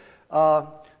 okay?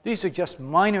 These are just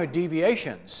minor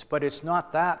deviations, but it's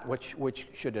not that which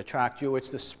should attract you. It's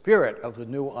the spirit of the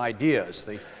new ideas.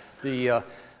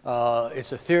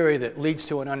 It's a theory that leads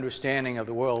to an understanding of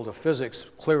the world of physics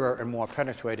clearer and more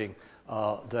penetrating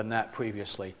than that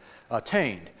previously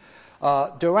attained.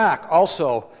 Dirac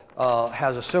also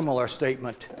has a similar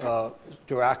statement.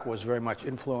 Dirac was very much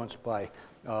influenced by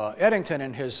Eddington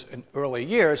in his early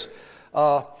years,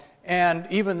 and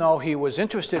even though he was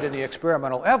interested in the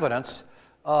experimental evidence,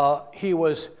 he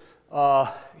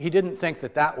didn't think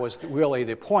that that was really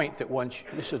the point, that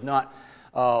this is not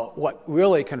what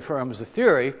really confirms the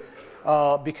theory,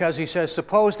 because he says,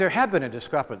 suppose there had been a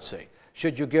discrepancy.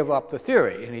 Should you give up the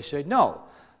theory? And he said, no.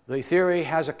 The theory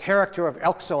has a character of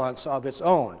excellence of its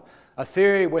own. A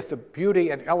theory with the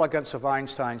beauty and elegance of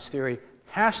Einstein's theory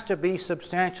has to be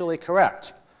substantially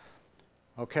correct.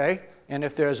 Okay? And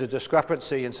if there's a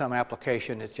discrepancy in some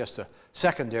application, it's just a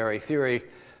secondary theory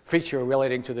feature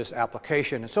relating to this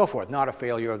application and so forth, not a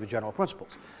failure of the general principles.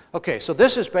 Okay, so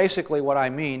this is basically what I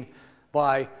mean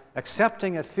by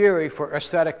accepting a theory for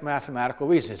aesthetic mathematical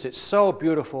reasons. It's so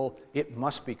beautiful, it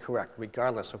must be correct,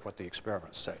 regardless of what the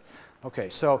experiments say. Okay,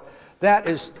 so that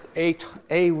is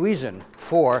a reason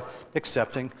for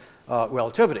accepting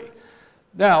relativity.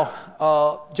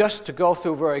 Now, just to go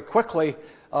through very quickly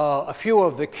a few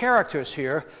of the characters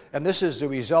here, and this is the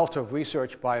result of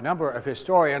research by a number of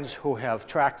historians who have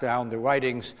tracked down the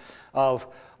writings of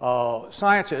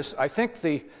scientists. I think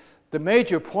the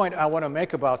major point I want to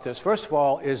make about this, first of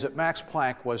all, is that Max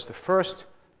Planck was the first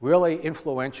really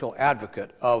influential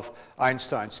advocate of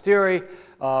Einstein's theory.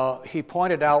 He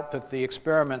pointed out that the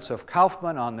experiments of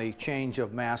Kaufmann on the change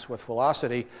of mass with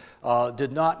velocity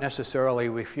did not necessarily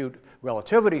refute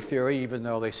relativity theory, even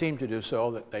though they seemed to do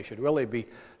so, that they should really be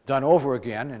done over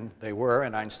again, and they were,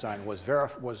 and Einstein was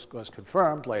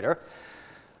confirmed later.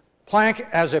 Planck,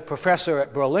 as a professor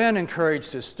at Berlin,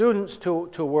 encouraged his students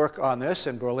to work on this,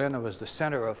 and Berlin was the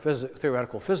center of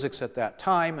theoretical physics at that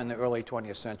time in the early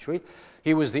 20th century.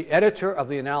 He was the editor of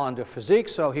the Annalen der Physik,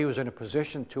 so he was in a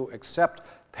position to accept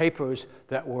papers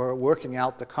that were working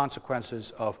out the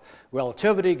consequences of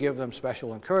relativity, give them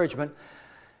special encouragement.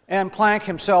 And Planck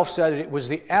himself said it was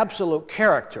the absolute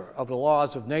character of the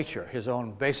laws of nature, his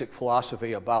own basic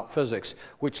philosophy about physics,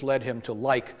 which led him to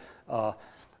like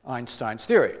Einstein's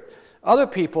theory. Other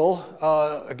people,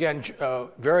 again,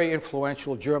 very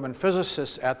influential German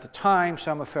physicists at the time,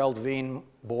 Sommerfeld, Wien,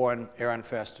 Born,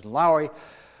 Ehrenfest, and Lowry,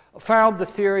 found the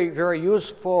theory very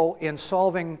useful in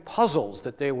solving puzzles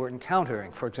that they were encountering.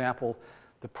 For example,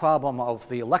 the problem of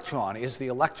the electron. Is the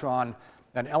electron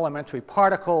an elementary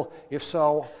particle? If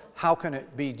so, how can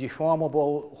it be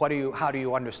deformable? How do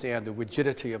you understand the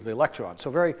rigidity of the electron?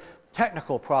 So very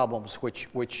technical problems which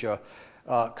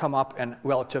come up, and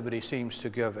relativity seems to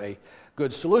give a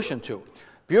good solution to.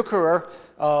 Bucherer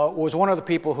was one of the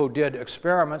people who did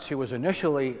experiments. He was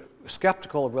initially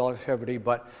skeptical of relativity,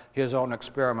 but his own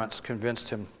experiments convinced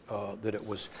him that it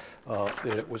was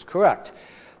correct.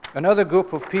 Another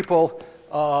group of people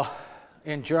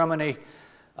in Germany,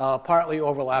 partly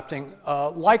overlapping,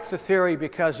 liked the theory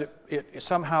because it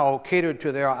somehow catered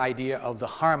to their idea of the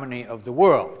harmony of the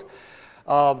world.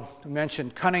 I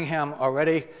mentioned Cunningham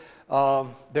already.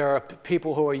 There are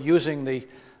people who are using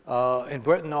in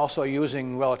Britain also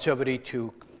using relativity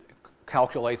to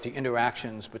calculate the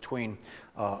interactions between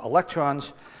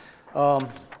electrons.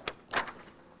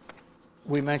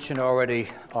 We mentioned already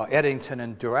Eddington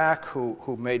and Dirac,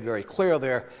 who made very clear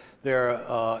their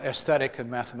aesthetic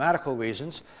and mathematical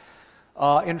reasons.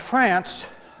 In France,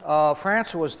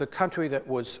 France was the country that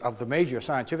was, of the major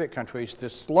scientific countries, the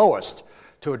slowest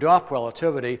to adopt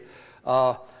relativity.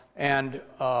 And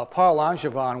Paul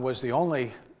Langevin was the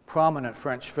only prominent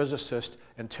French physicist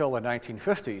until the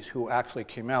 1950s who actually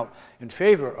came out in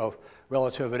favor of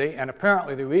relativity. And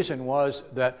apparently the reason was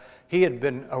that he had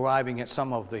been arriving at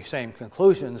some of the same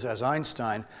conclusions as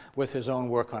Einstein with his own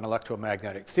work on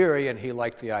electromagnetic theory, and he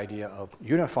liked the idea of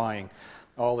unifying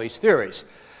all these theories.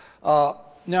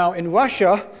 Now, in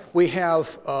Russia, we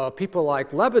have people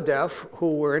like Lebedev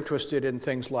who were interested in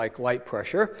things like light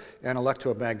pressure and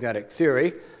electromagnetic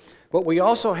theory. But we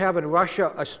also have in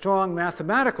Russia a strong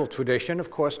mathematical tradition, of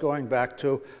course, going back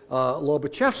to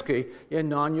Lobachevsky in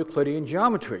non-Euclidean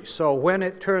geometry. So when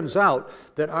it turns out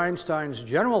that Einstein's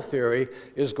general theory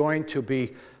is going to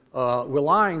be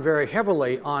relying very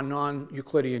heavily on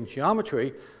non-Euclidean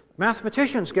geometry,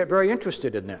 mathematicians get very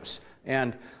interested in this.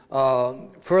 And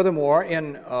furthermore,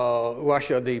 in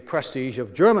Russia, the prestige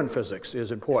of German physics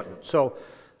is important. So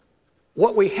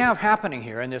what we have happening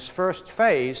here in this first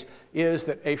phase is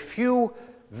that a few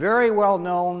very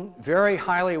well-known, very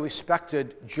highly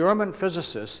respected German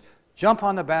physicists jump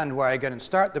on the bandwagon and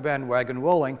start the bandwagon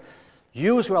rolling,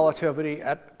 use relativity,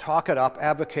 talk it up,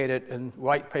 advocate it, and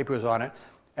write papers on it.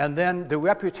 And then the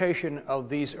reputation of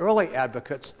these early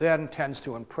advocates then tends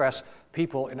to impress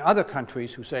people in other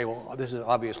countries who say, well, this is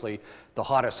obviously the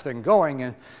hottest thing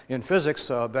going in physics,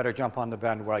 so better jump on the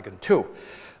bandwagon too.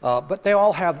 But they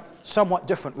all have somewhat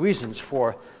different reasons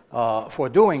for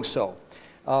doing so.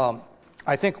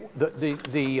 I think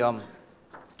the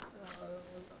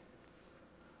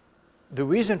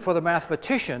reason for the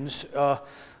mathematicians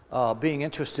being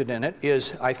interested in it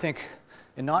is, I think,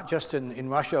 and not just in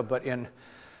Russia, but in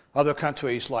other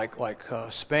countries like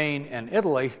Spain and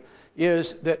Italy,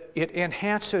 is that it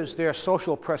enhances their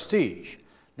social prestige.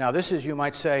 Now, this is, you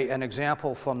might say, an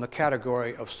example from the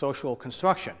category of social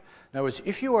construction. In other words,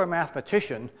 if you are a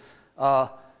mathematician,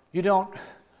 you don't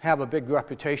have a big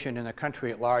reputation in the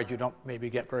country at large. You don't maybe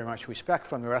get very much respect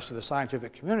from the rest of the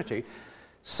scientific community.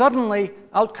 Suddenly,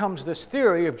 out comes this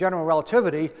theory of general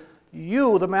relativity.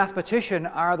 You, the mathematician,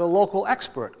 are the local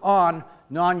expert on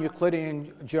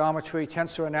non-Euclidean geometry,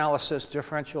 tensor analysis,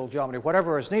 differential geometry,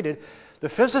 whatever is needed. The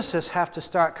physicists have to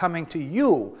start coming to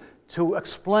you to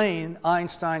explain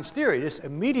Einstein's theory. This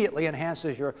immediately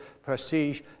enhances your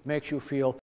prestige, makes you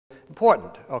feel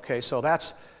important. Okay, so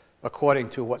that's, according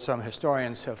to what some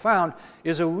historians have found,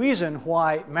 is a reason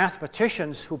why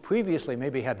mathematicians who previously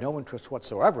maybe had no interest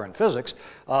whatsoever in physics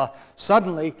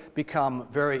suddenly become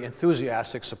very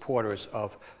enthusiastic supporters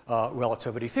of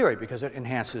relativity theory, because it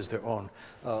enhances their own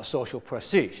social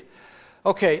prestige.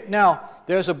 Okay, now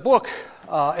there's a book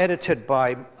edited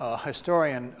by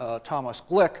historian Thomas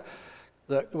Glick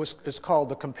that is called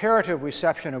The Comparative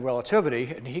Reception of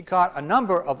Relativity, and he got a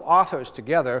number of authors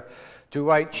together to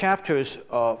write chapters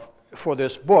for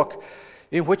this book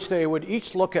in which they would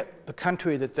each look at the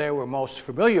country that they were most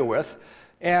familiar with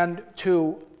and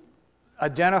to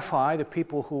identify the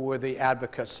people who were the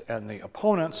advocates and the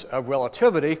opponents of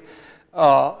relativity.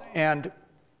 And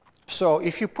so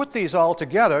if you put these all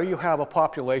together, you have a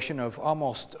population of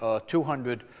almost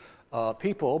 200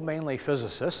 people, mainly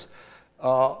physicists,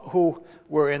 who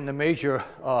were in the major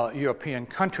European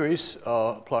countries,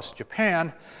 plus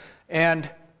Japan. And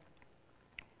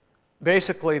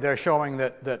basically, they're showing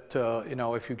that you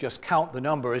know, if you just count the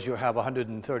numbers, you have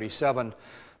 137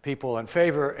 people in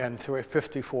favor and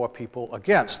 54 people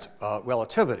against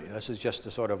relativity. This is just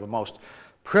a sort of a most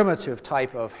primitive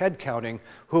type of head counting,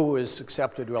 who is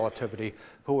accepted relativity,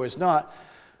 who is not.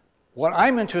 What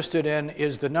I'm interested in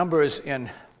is the numbers in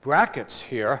brackets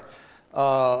here,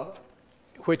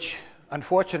 which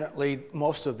unfortunately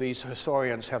most of these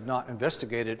historians have not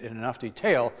investigated in enough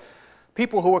detail.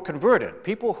 People who were converted,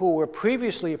 people who were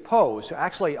previously opposed,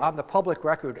 actually on the public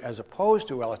record as opposed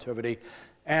to relativity,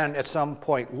 and at some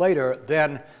point later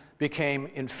then became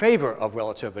in favor of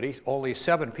relativity. Only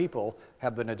 7 people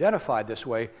have been identified this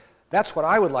way. That's what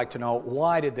I would like to know.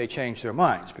 Why did they change their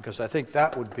minds? Because I think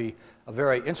that would be a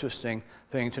very interesting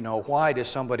thing to know. Why does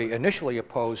somebody initially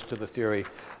opposed to the theory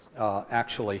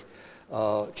actually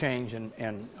change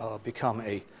and become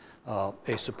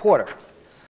a supporter?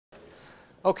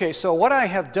 Okay, so what I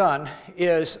have done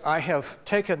is I have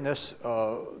taken this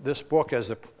book as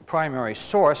the primary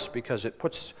source because it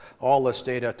puts all this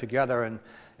data together and,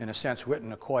 in a sense,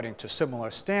 written according to similar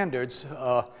standards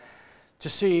to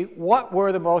see what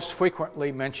were the most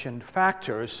frequently mentioned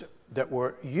factors that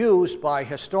were used by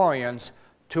historians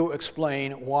to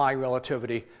explain why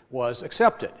relativity was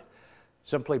accepted.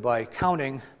 Simply by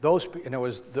counting those, and it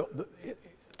was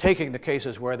taking the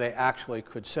cases where they actually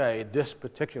could say this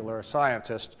particular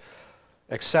scientist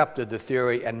accepted the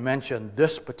theory and mentioned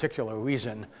this particular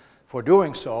reason for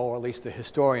doing so, or at least the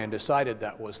historian decided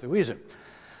that was the reason.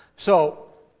 So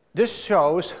this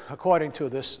shows, according to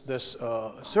this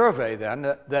survey then,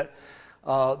 that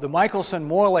the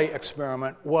Michelson-Morley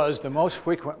experiment was the most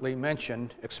frequently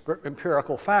mentioned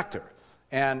empirical factor.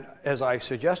 And as I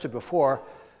suggested before,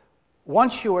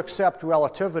 once you accept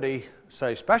relativity,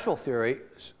 say special theory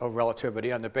of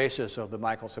relativity on the basis of the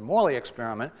Michelson-Morley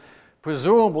experiment,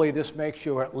 presumably this makes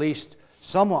you at least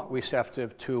somewhat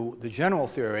receptive to the general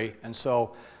theory. And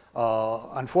so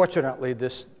unfortunately,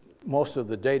 most of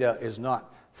the data is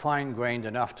not fine-grained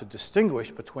enough to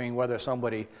distinguish between whether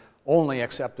somebody only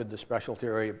accepted the special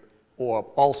theory or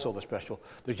also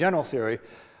the general theory.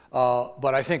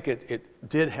 But I think it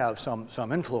did have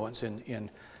some influence in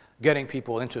getting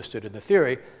people interested in the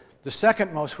theory. The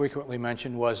second most frequently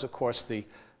mentioned was, of course, the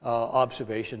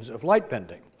observations of light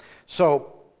bending.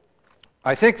 So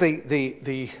I think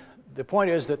the point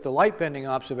is that the light bending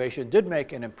observation did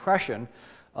make an impression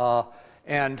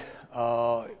and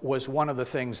was one of the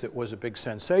things that was a big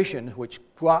sensation, which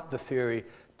brought the theory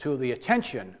to the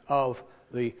attention of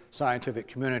the scientific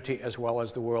community as well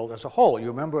as the world as a whole. You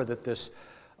remember that this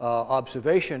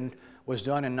observation was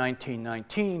done in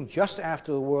 1919, just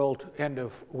after the end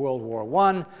of World War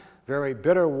I, very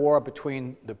bitter war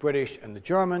between the British and the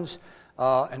Germans.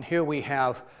 And here we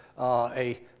have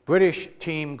a British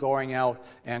team going out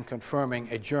and confirming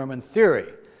a German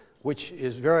theory, which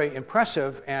is very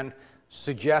impressive and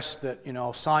suggests that, you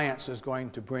know, science is going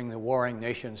to bring the warring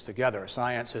nations together.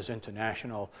 Science is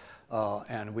international,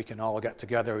 and we can all get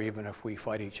together even if we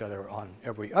fight each other on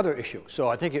every other issue. So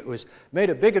I think it made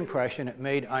a big impression. It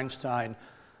made Einstein,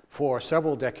 for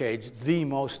several decades, the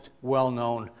most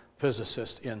well-known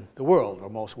physicist in the world, or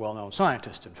most well-known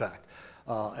scientist, in fact.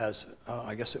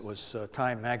 I guess it was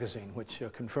Time magazine which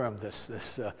confirmed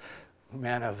this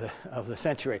man of the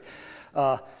century.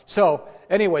 So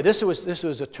anyway, this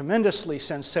was a tremendously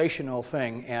sensational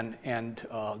thing, and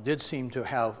did seem to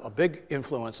have a big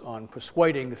influence on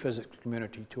persuading the physics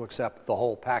community to accept the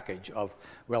whole package of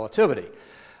relativity.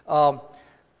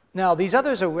 Now, these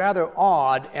others are rather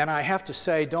odd, and I have to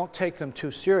say, don't take them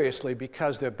too seriously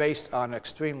because they're based on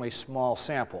extremely small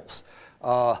samples.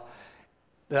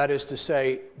 That is to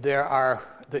say, there are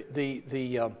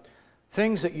the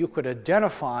things that you could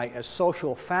identify as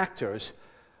social factors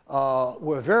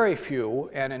were very few,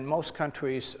 and in most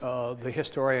countries, the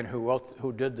historian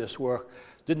who did this work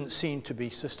didn't seem to be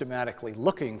systematically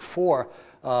looking for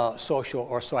social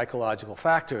or psychological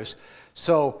factors.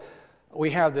 So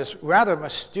we have this rather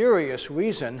mysterious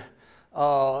reason,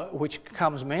 which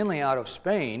comes mainly out of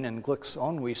Spain and Glick's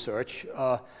own research.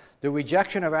 The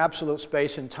rejection of absolute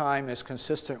space and time is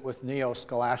consistent with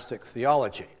neo-scholastic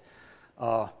theology.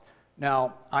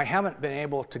 Now, I haven't been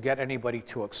able to get anybody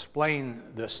to explain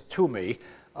this to me.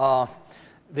 I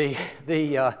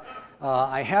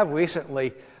have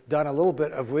recently done a little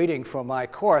bit of reading for my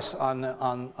course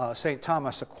on St.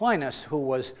 Thomas Aquinas, who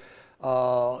was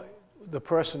the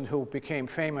person who became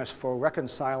famous for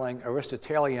reconciling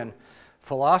Aristotelian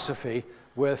philosophy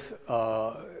with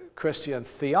Christian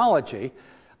theology.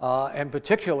 In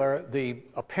particular, the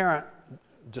apparent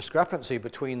discrepancy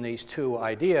between these two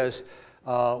ideas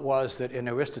was that in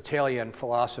Aristotelian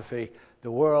philosophy,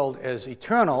 the world is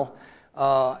eternal,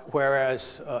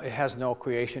 whereas it has no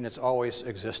creation. It's always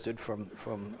existed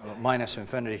from minus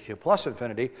infinity to plus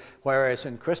infinity, whereas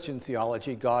in Christian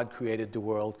theology, God created the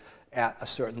world at a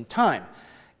certain time.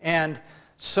 And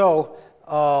so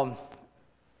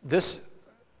this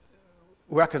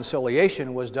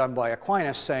reconciliation was done by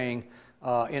Aquinas, saying,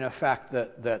 in effect,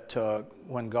 that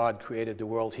when God created the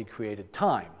world, he created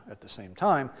time at the same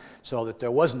time, so that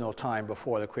there was no time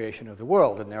before the creation of the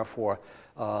world, and therefore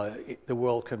the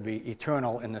world can be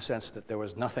eternal in the sense that there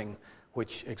was nothing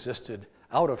which existed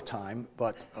out of time,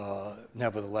 but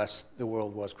nevertheless the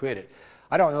world was created.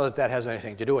 I don't know that that has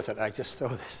anything to do with it. I just throw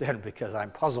this in because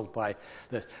I'm puzzled by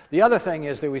this. The other thing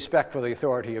is the respect for the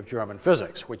authority of German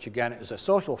physics, which again is a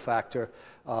social factor.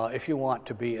 If you want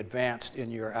to be advanced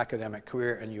in your academic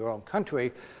career in your own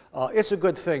country, it's a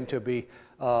good thing to be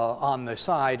on the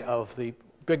side of the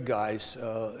big guys.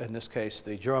 In this case,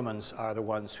 the Germans are the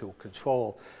ones who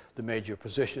control the major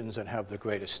positions and have the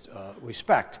greatest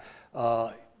respect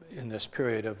in this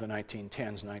period of the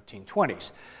 1910s,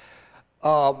 1920s.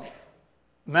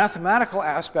 Mathematical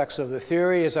aspects of the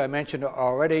theory, as I mentioned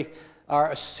already,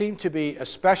 seem to be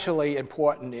especially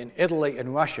important in Italy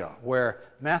and Russia, where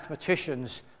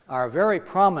mathematicians are very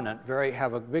prominent,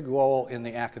 have a big role in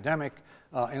the academic,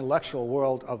 intellectual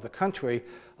world of the country,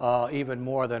 even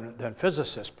more than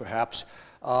physicists, perhaps.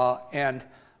 And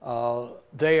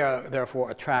they are therefore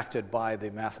attracted by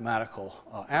the mathematical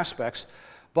aspects.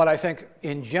 But I think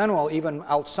in general, even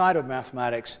outside of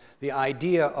mathematics, the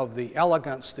idea of the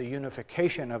elegance, the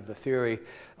unification of the theory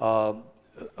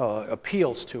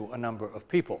appeals to a number of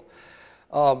people.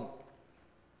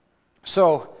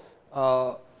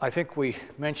 I think we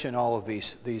mentioned all of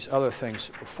these other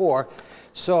things before.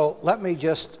 So let me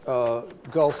just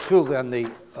go through then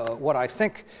what I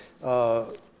think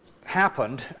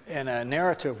happened in a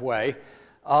narrative way.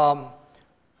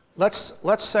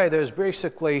 Let's say there's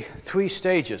basically 3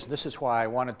 stages. This is why I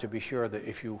wanted to be sure that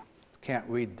if you can't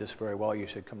read this very well, you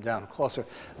should come down closer.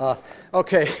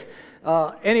 Okay.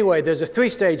 Anyway, there's a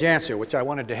 3-stage answer, which I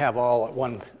wanted to have all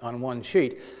on one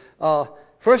sheet.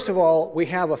 First of all, we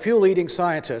have a few leading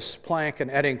scientists, Planck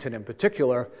and Eddington in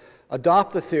particular,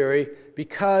 adopt the theory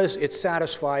because it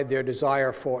satisfied their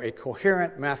desire for a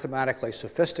coherent, mathematically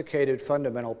sophisticated,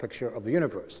 fundamental picture of the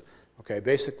universe. Okay,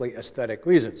 basically aesthetic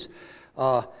reasons.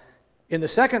 In the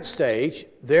second stage,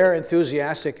 their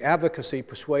enthusiastic advocacy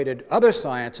persuaded other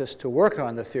scientists to work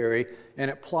on the theory and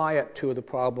apply it to the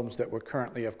problems that were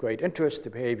currently of great interest, the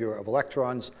behavior of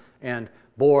electrons and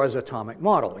Bohr's atomic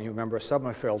model. And you remember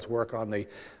Sommerfeld's work on the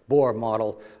Bohr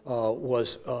model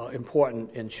was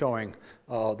important in showing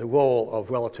the role of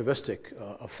relativistic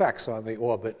effects on the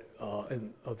orbit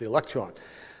of the electron.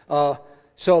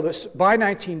 So by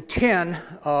 1910,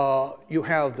 you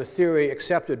have the theory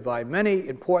accepted by many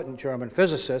important German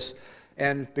physicists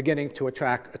and beginning to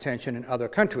attract attention in other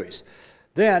countries.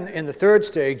 Then, in the third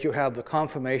stage, you have the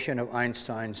confirmation of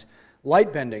Einstein's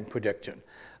light-bending prediction.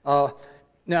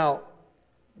 Now,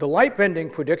 the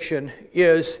light-bending prediction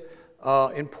is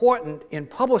important in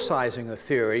publicizing the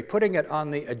theory, putting it on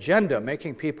the agenda,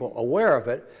 making people aware of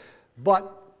it,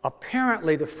 but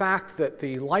apparently the fact that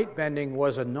the light bending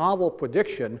was a novel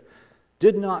prediction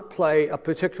did not play a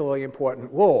particularly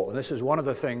important role. And this is one of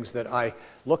the things that I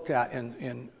looked at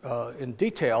in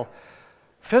detail.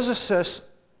 Physicists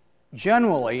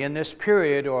generally in this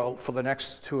period, or for the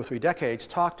next 2 or 3 decades,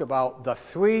 talked about the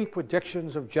 3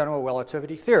 predictions of general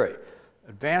relativity theory: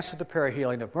 advance of the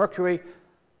perihelion of Mercury,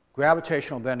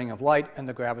 gravitational bending of light, and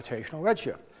the gravitational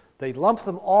redshift. They lumped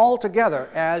them all together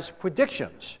as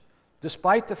predictions,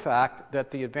 despite the fact that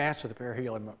the advance of the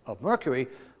perihelion of Mercury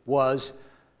was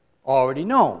already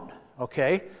known,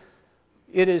 okay?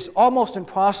 It is almost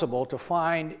impossible to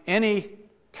find any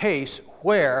case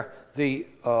where the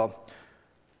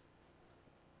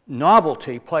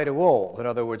novelty played a role. In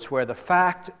other words, where the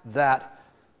fact that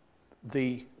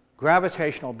the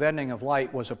gravitational bending of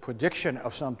light was a prediction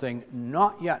of something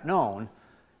not yet known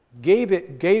gave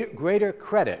it greater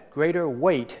credit, greater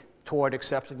weight toward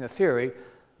accepting the theory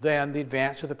than the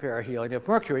advance of the perihelion of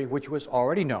Mercury, which was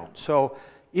already known. So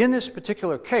in this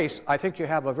particular case, I think you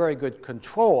have a very good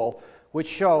control, which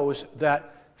shows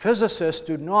that physicists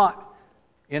do not,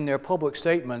 in their public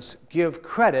statements, give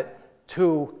credit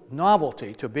to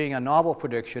novelty, to being a novel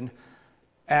prediction,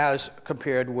 as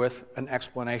compared with an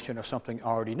explanation of something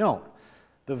already known.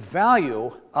 The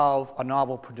value of a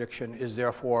novel prediction is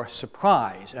therefore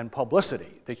surprise and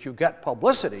publicity, that you get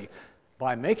publicity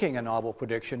by making a novel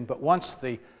prediction, but once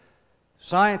the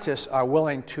scientists are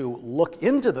willing to look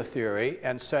into the theory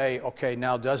and say, okay,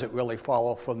 now does it really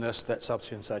follow from this that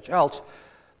such and such else,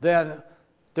 then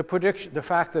the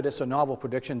fact that it's a novel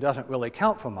prediction doesn't really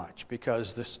count for much,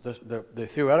 because the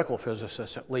theoretical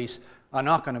physicists, at least, are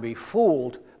not going to be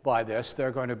fooled by this.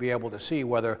 They're going to be able to see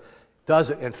whether does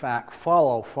it in fact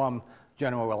follow from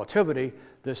general relativity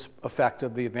this effect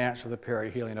of the advance of the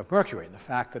perihelion of Mercury. And the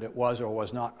fact that it was or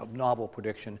was not a novel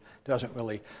prediction doesn't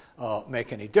really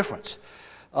make any difference.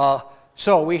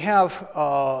 So we have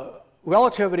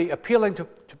relativity appealing to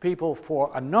people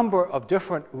for a number of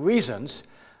different reasons.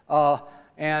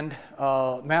 And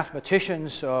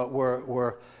mathematicians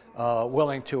were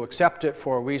willing to accept it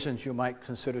for reasons you might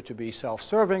consider to be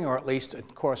self-serving, or at least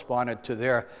it corresponded to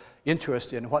their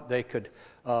interest in what they could,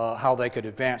 how they could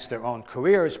advance their own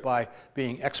careers by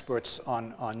being experts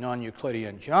on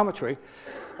non-Euclidean geometry.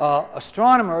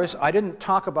 Astronomers, I didn't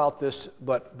talk about this,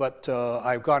 but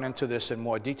I've gone into this in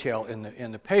more detail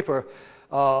in the paper.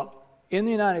 In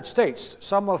the United States,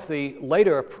 some of the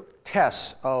later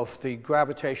tests of the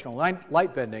gravitational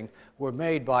light bending were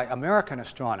made by American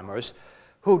astronomers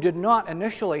who did not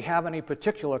initially have any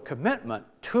particular commitment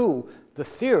to the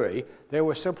theory. They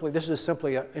were simply, this is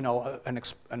simply an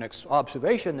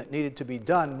observation that needed to be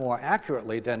done more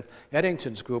accurately than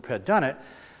Eddington's group had done it.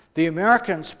 The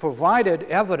Americans provided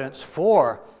evidence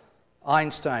for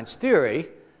Einstein's theory,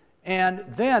 and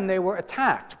then they were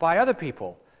attacked by other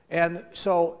people. And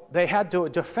so they had to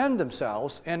defend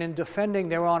themselves, and in defending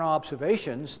their own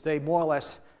observations, they more or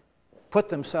less put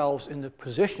themselves in the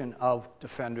position of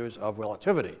defenders of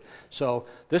relativity. So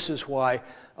this is why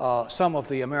some of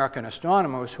the American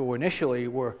astronomers who initially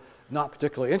were not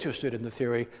particularly interested in the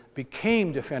theory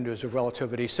became defenders of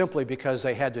relativity simply because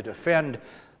they had to defend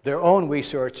their own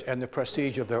research and the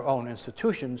prestige of their own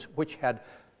institutions, which had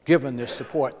given this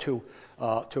support to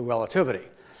relativity.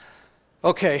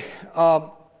 Okay.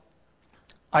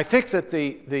 I think that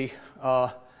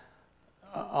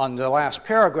on the last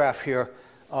paragraph here,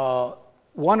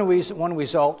 one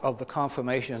result of the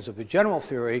confirmations of the general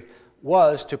theory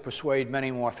was to persuade many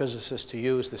more physicists to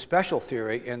use the special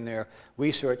theory in their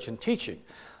research and teaching.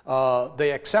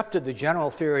 They accepted the general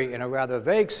theory in a rather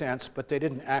vague sense, but they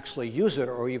didn't actually use it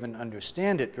or even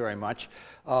understand it very much.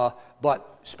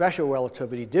 But special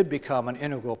relativity did become an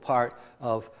integral part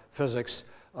of physics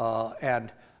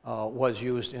and was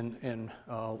used in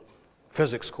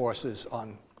physics courses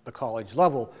on the college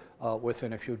level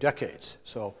within a few decades.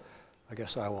 So I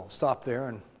guess I will stop there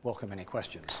and welcome any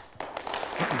questions.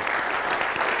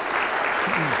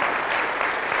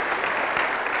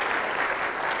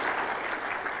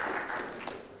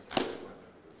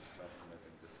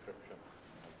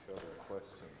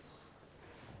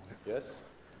 Yes?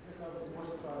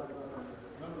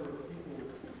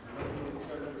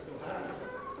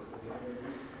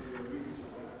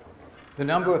 The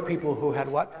number of people who had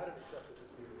what?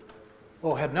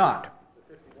 Oh, had not.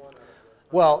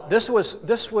 Well, this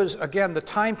was again, the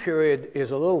time period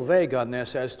is a little vague on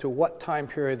this as to what time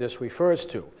period this refers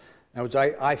to. In other words,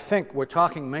 I think we're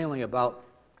talking mainly about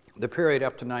the period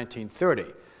up to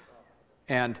 1930.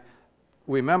 And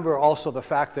remember also the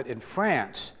fact that in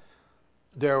France,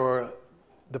 there were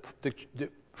the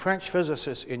French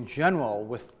physicists in general,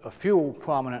 with a few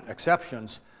prominent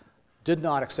exceptions, did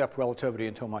not accept relativity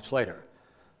until much later.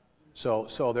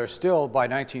 So there's still, by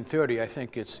 1930, I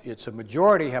think it's a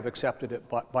majority have accepted it,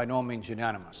 but by no means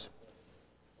unanimous.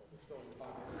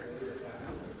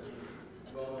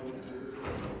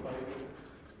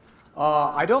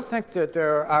 I don't think that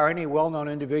there are any well-known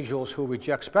individuals who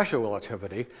reject special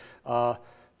relativity.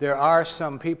 There are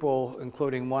some people,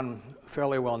 including one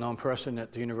fairly well-known person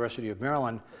at the University of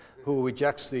Maryland, who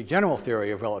rejects the general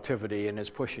theory of relativity and is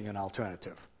pushing an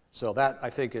alternative. So that, I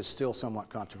think, is still somewhat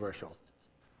controversial.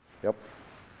 Yep.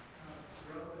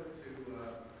 Relative to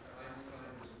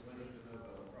Einstein's winning the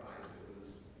Nobel Prize, it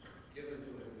was given to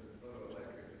him in the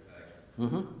photoelectric effect.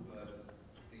 But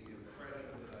the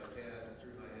impression that I've had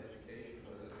through my education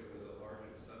was that there was a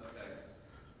larger subtext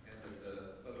and that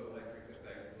the photoelectric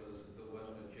effect was the one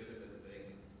legitimate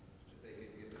thing that they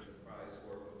could give him the prize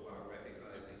for, but while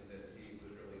recognizing that he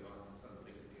was really on to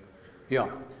something in the other area. Yeah.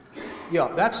 Yeah,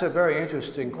 that's a very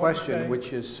interesting question,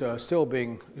 which is still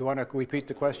being. You want to repeat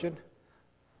the question?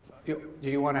 Do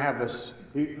you want to have this?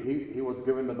 He was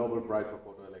given the Nobel Prize for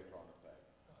photoelectron effect.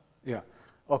 Yeah.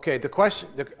 Okay. The question.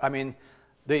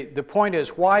 The point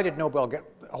is, why did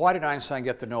Einstein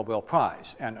get the Nobel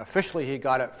Prize? And officially, he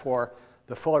got it for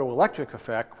the photoelectric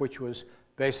effect, which was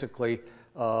basically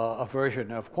a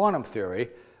version of quantum theory,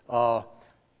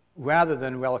 rather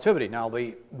than relativity. Now,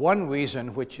 the one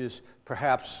reason, which is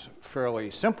perhaps fairly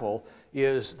simple,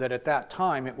 is that at that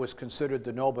time it was considered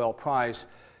the Nobel Prize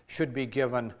should be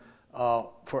given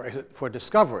for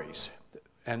discoveries.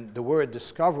 And the word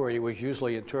discovery was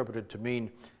usually interpreted to mean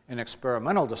an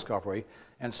experimental discovery.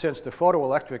 And since the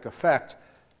photoelectric effect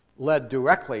led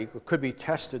directly, could be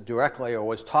tested directly, or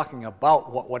was talking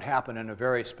about what would happen in a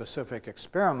very specific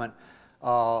experiment,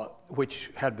 which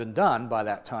had been done by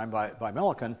that time by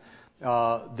Millikan,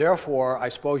 therefore, I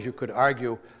suppose you could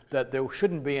argue that there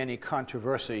shouldn't be any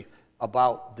controversy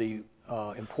about the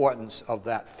importance of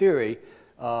that theory,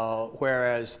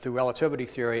 whereas the relativity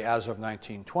theory as of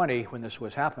 1920, when this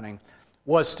was happening,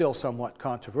 was still somewhat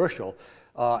controversial.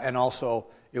 And also,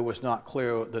 it was not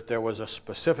clear that there was a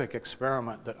specific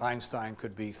experiment that Einstein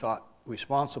could be thought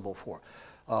responsible for.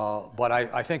 But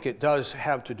I think it does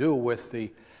have to do with the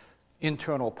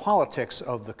internal politics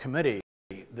of the committee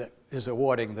that is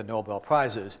awarding the Nobel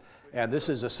Prizes. And this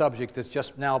is a subject that's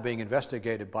just now being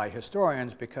investigated by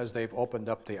historians because they've opened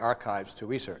up the archives to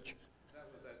research. That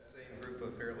was that same group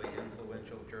of fairly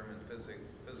influential German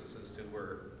physicists who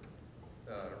were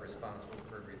responsible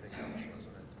for everything else,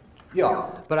 wasn't it? Yeah,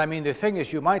 but I mean, the thing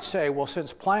is, you might say, well,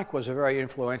 since Planck was a very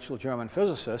influential German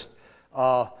physicist,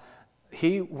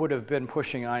 he would have been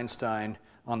pushing Einstein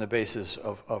on the basis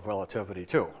of relativity,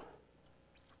 too.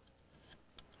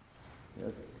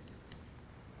 Yes.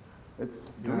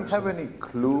 Do you have any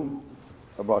clue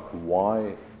about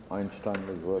why Einstein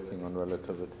was working on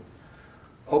relativity?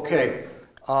 Okay.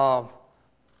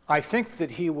 I think that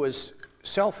he was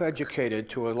self-educated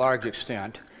to a large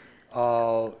extent.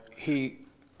 He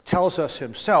tells us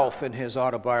himself in his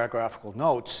autobiographical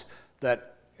notes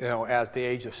that, at the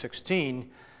age of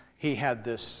 16, he had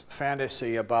this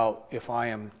fantasy about, if I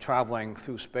am traveling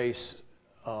through space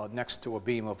next to a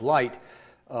beam of light,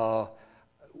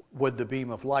 would the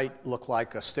beam of light look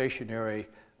like a stationary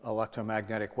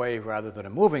electromagnetic wave rather than a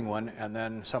moving one? And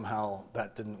then somehow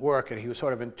that didn't work, and he was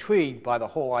sort of intrigued by the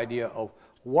whole idea of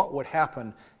what would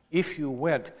happen if you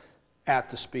went at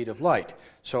the speed of light.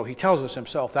 So he tells us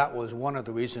himself that was one of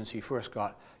the reasons he first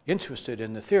got interested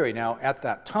in the theory. Now, at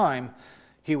that time,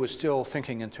 he was still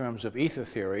thinking in terms of ether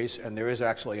theories, and there is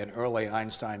actually an early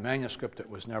Einstein manuscript that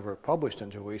was never published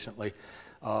until recently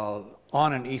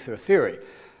on an ether theory.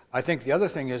 I think the other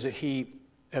thing is that he,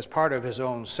 as part of his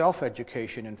own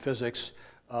self-education in physics,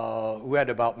 read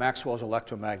about Maxwell's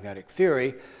electromagnetic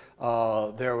theory.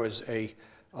 There was a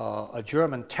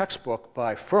German textbook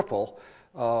by Ferpel,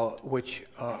 which,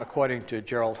 according to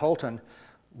Gerald Holton,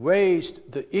 raised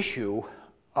the issue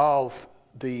of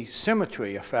the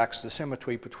symmetry effects, the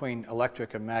symmetry between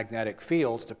electric and magnetic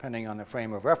fields, depending on the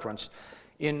frame of reference,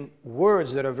 in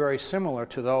words that are very similar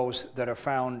to those that are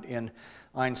found in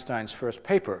Einstein's first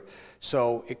paper.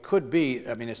 So it could be,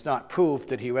 I mean, it's not proved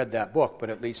that he read that book, but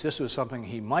at least this was something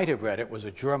he might have read. It was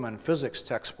a German physics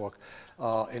textbook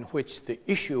in which the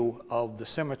issue of the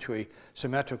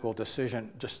symmetrical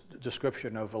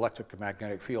description of electric and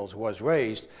magnetic fields was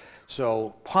raised.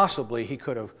 So possibly he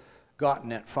could have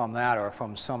gotten it from that or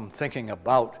from some thinking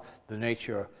about the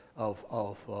nature of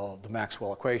the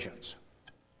Maxwell equations.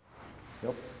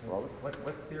 Yep, Robert.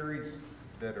 What theories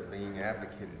that are being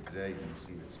advocated today do you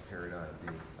see this paradigm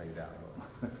being played out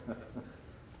on?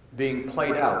 Being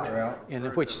played out? Well, In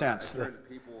which sense?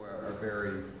 People are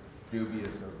very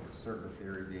dubious of a certain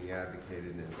theory being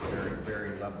advocated, and it's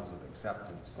varying levels of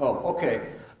acceptance. Oh, okay.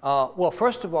 Well,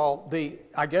 first of all,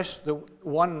 I guess the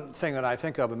one thing that I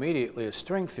think of immediately is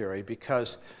string theory,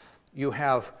 because you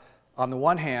have, on the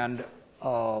one hand,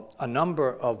 a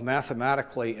number of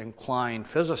mathematically inclined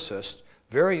physicists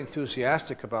very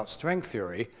enthusiastic about string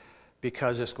theory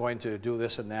because it's going to do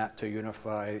this and that to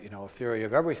unify, a theory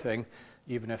of everything,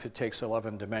 even if it takes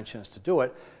 11 dimensions to do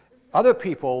it. Other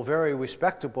people, very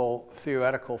respectable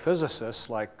theoretical physicists,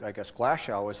 like I guess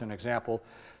Glashow is an example,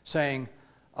 saying,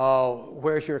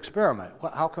 where's your experiment?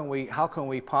 How can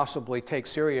we possibly take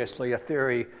seriously a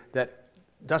theory that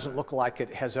doesn't look like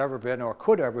it has ever been or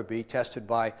could ever be tested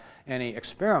by any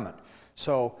experiment?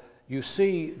 So you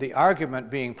see the argument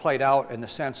being played out in the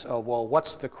sense of, well,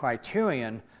 what's the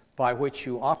criterion by which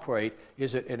you operate?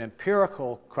 Is it an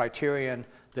empirical criterion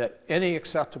that any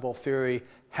acceptable theory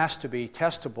has to be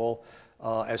testable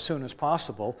as soon as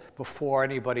possible before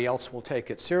anybody else will take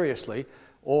it seriously?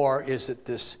 Or is it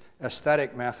this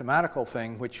aesthetic mathematical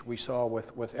thing, which we saw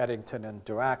with Eddington and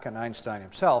Dirac and Einstein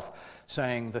himself,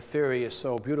 saying the theory is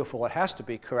so beautiful it has to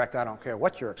be correct, I don't care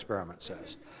what your experiment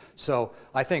says. So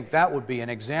I think that would be an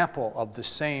example of the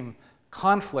same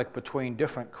conflict between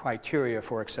different criteria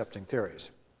for accepting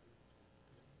theories.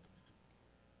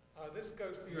 This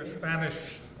goes to your Spanish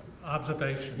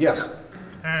observation. Yes.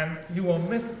 And you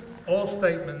omit all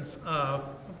statements of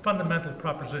fundamental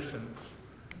propositions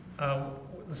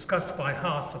discussed by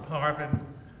Haas of Harvard.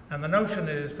 And the notion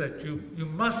is that you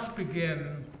must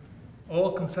begin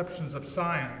all conceptions of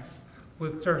science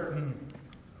with certain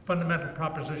fundamental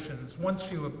propositions.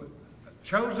 Once you have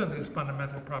chosen these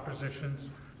fundamental propositions,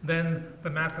 then the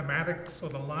mathematics or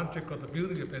the logic or the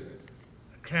beauty of it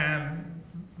can,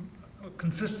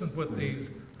 consistent with these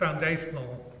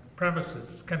foundational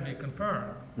premises, can be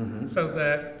confirmed. So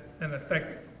that, in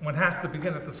effect, one has to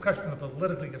begin a discussion of the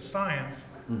validity of science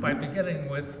by beginning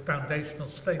with foundational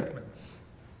statements.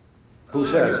 Who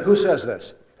says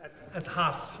this? That's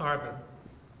Haas, Harvard.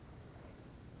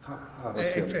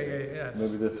 H-A-A-S.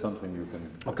 Maybe that's something you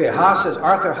can... Okay,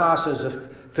 Arthur Haas is a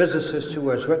physicist who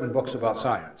has written books about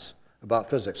science, about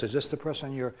physics. Is this the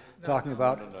person you're talking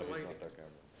about? No, it's a lady.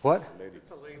 What?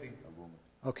 It's a lady.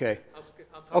 Okay.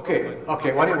 I'll talk Okay, about it.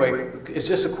 okay, well, anyway, is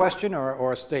this a question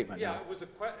or a statement? Yeah, it was a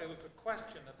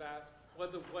question about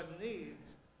whether one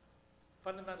needs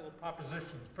fundamental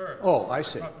propositions first. Oh, I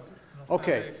see.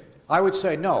 Okay, I would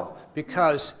say no,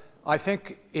 because I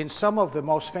think in some of the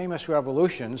most famous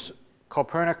revolutions,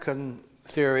 Copernican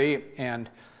theory and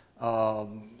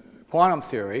quantum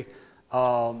theory,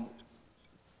 the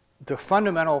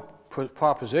fundamental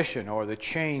proposition or the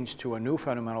change to a new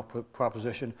fundamental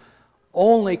proposition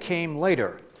only came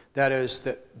later. That is,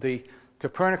 that the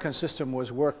Copernican system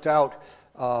was worked out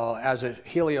as a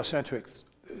heliocentric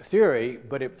theory,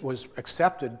 but it was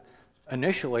accepted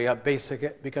initially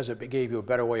because it gave you a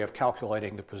better way of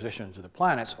calculating the positions of the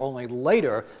planets. Only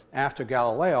later, after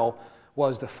Galileo,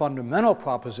 was the fundamental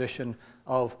proposition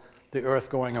of the Earth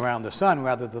going around the sun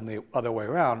rather than the other way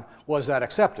around, was that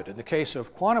accepted. In the case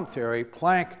of quantum theory,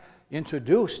 Planck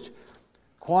introduced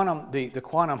the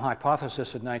quantum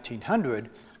hypothesis in 1900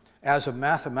 as a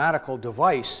mathematical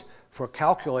device for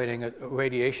calculating a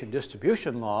radiation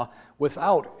distribution law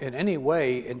without in any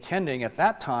way intending at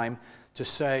that time to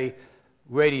say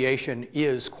radiation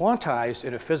is quantized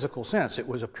in a physical sense. It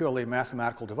was a purely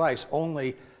mathematical device.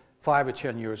 Only 5 or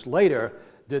 10 years later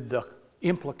did the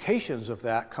implications of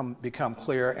that become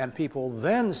clear, and people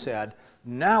then said,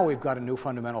 now we've got a new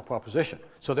fundamental proposition.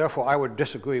 So therefore, I would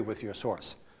disagree with your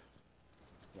source.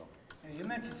 You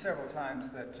mentioned several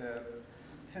times that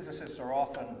physicists are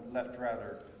often left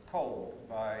rather cold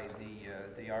by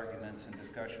the arguments and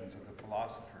discussions of the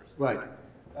philosophers. Right.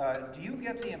 Do you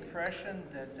get the impression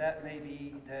that that may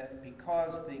be that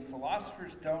because the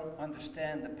philosophers don't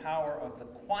understand the power of the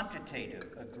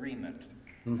quantitative agreement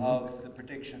of the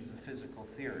predictions of physical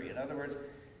theory? In other words,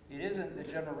 it isn't that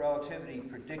general relativity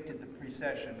predicted the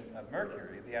precession of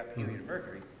Mercury, the apogee of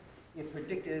Mercury. It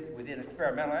predicted, within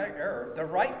experimental error, the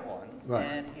right one,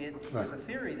 and it was a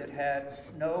theory that had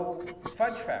no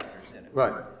fudge factors in it.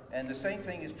 Right. And the same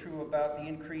thing is true about the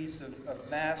increase of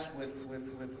mass with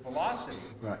velocity.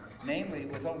 Right. Namely,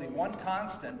 with only one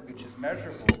constant, which is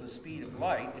measurable, the speed of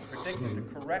light, it predicted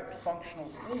the correct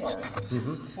functional form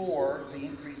for the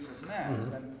increase of mass.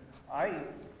 And I,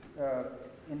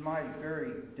 in my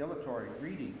very dilatory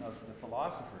reading of the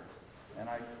philosophers, and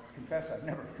I confess I've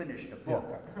never finished a book.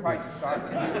 I've tried to start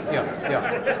it.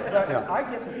 But I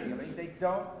get the feeling they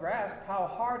don't grasp how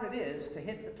hard it is to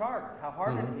hit the target, how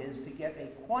hard it is to get a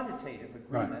quantitative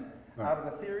agreement out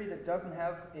of a theory that doesn't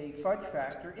have a fudge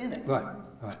factor in it.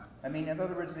 I mean, in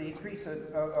other words, the increase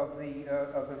of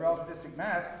the relativistic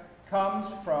mass comes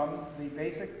from the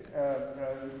basic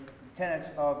tenets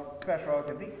of special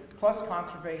relativity plus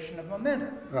conservation of momentum.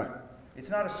 It's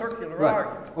not a circular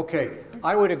argument. Okay,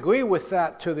 I would agree with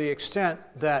that to the extent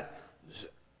that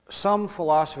some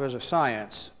philosophers of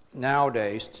science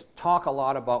nowadays talk a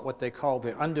lot about what they call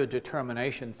the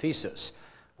underdetermination thesis,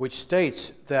 which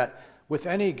states that with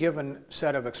any given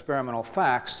set of experimental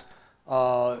facts,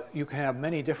 you can have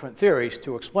many different theories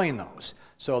to explain those,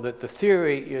 so that the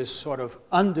theory is sort of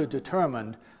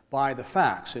underdetermined by the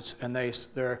facts.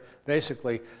 They're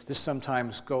basically, this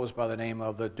sometimes goes by the name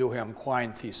of the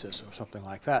Duhem-Quine thesis or something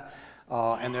like that.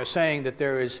 And they're saying that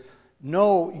there is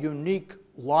no unique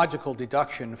logical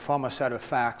deduction from a set of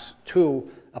facts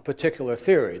to a particular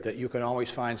theory, that you can always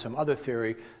find some other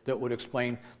theory that would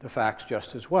explain the facts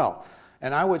just as well.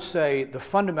 And I would say the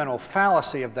fundamental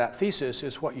fallacy of that thesis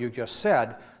is what you just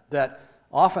said, that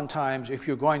oftentimes if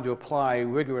you're going to apply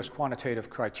rigorous quantitative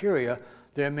criteria,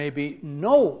 there may be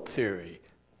no theory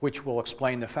which will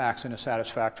explain the facts in a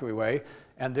satisfactory way,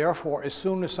 and therefore as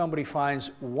soon as somebody finds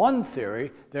one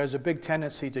theory, there's a big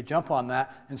tendency to jump on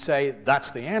that and say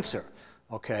that's the answer.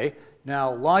 Okay?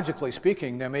 Now, logically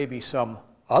speaking, there may be some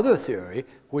other theory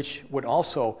which would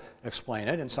also explain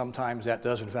it, and sometimes that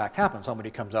does in fact happen. Somebody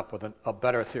comes up with a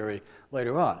better theory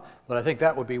later on. But I think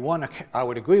that would be one, I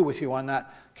would agree with you on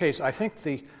that case. I think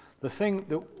the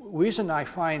reason I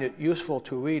find it useful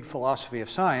to read philosophy of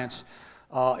science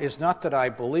is not that I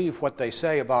believe what they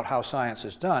say about how science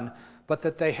is done, but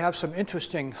that they have some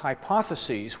interesting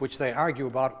hypotheses which they argue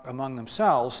about among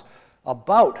themselves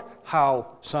about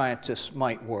how scientists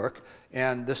might work.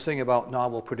 And this thing about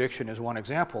novel prediction is one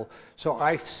example. So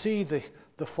I see the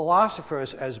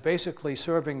philosophers as basically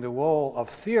serving the role of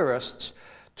theorists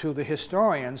to the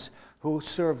historians who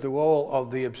serve the role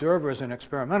of the observers and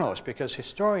experimentalists, because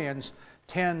historians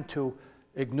tend to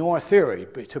ignore theory,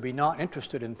 to be not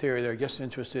interested in theory. They're just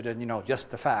interested in, just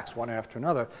the facts, one after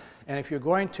another. And if you're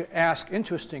going to ask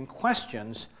interesting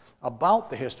questions about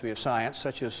the history of science,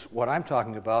 such as what I'm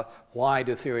talking about, why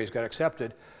do theories get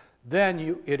accepted,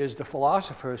 then it is the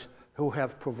philosophers who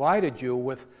have provided you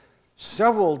with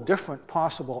several different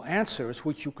possible answers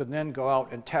which you can then go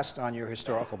out and test on your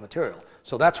historical material.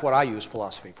 So that's what I use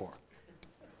philosophy for.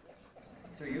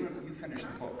 So you finished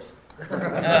the books.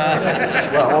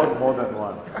 Well, more than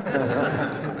one.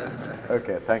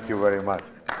 Okay, thank you very much.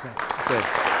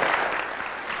 Okay.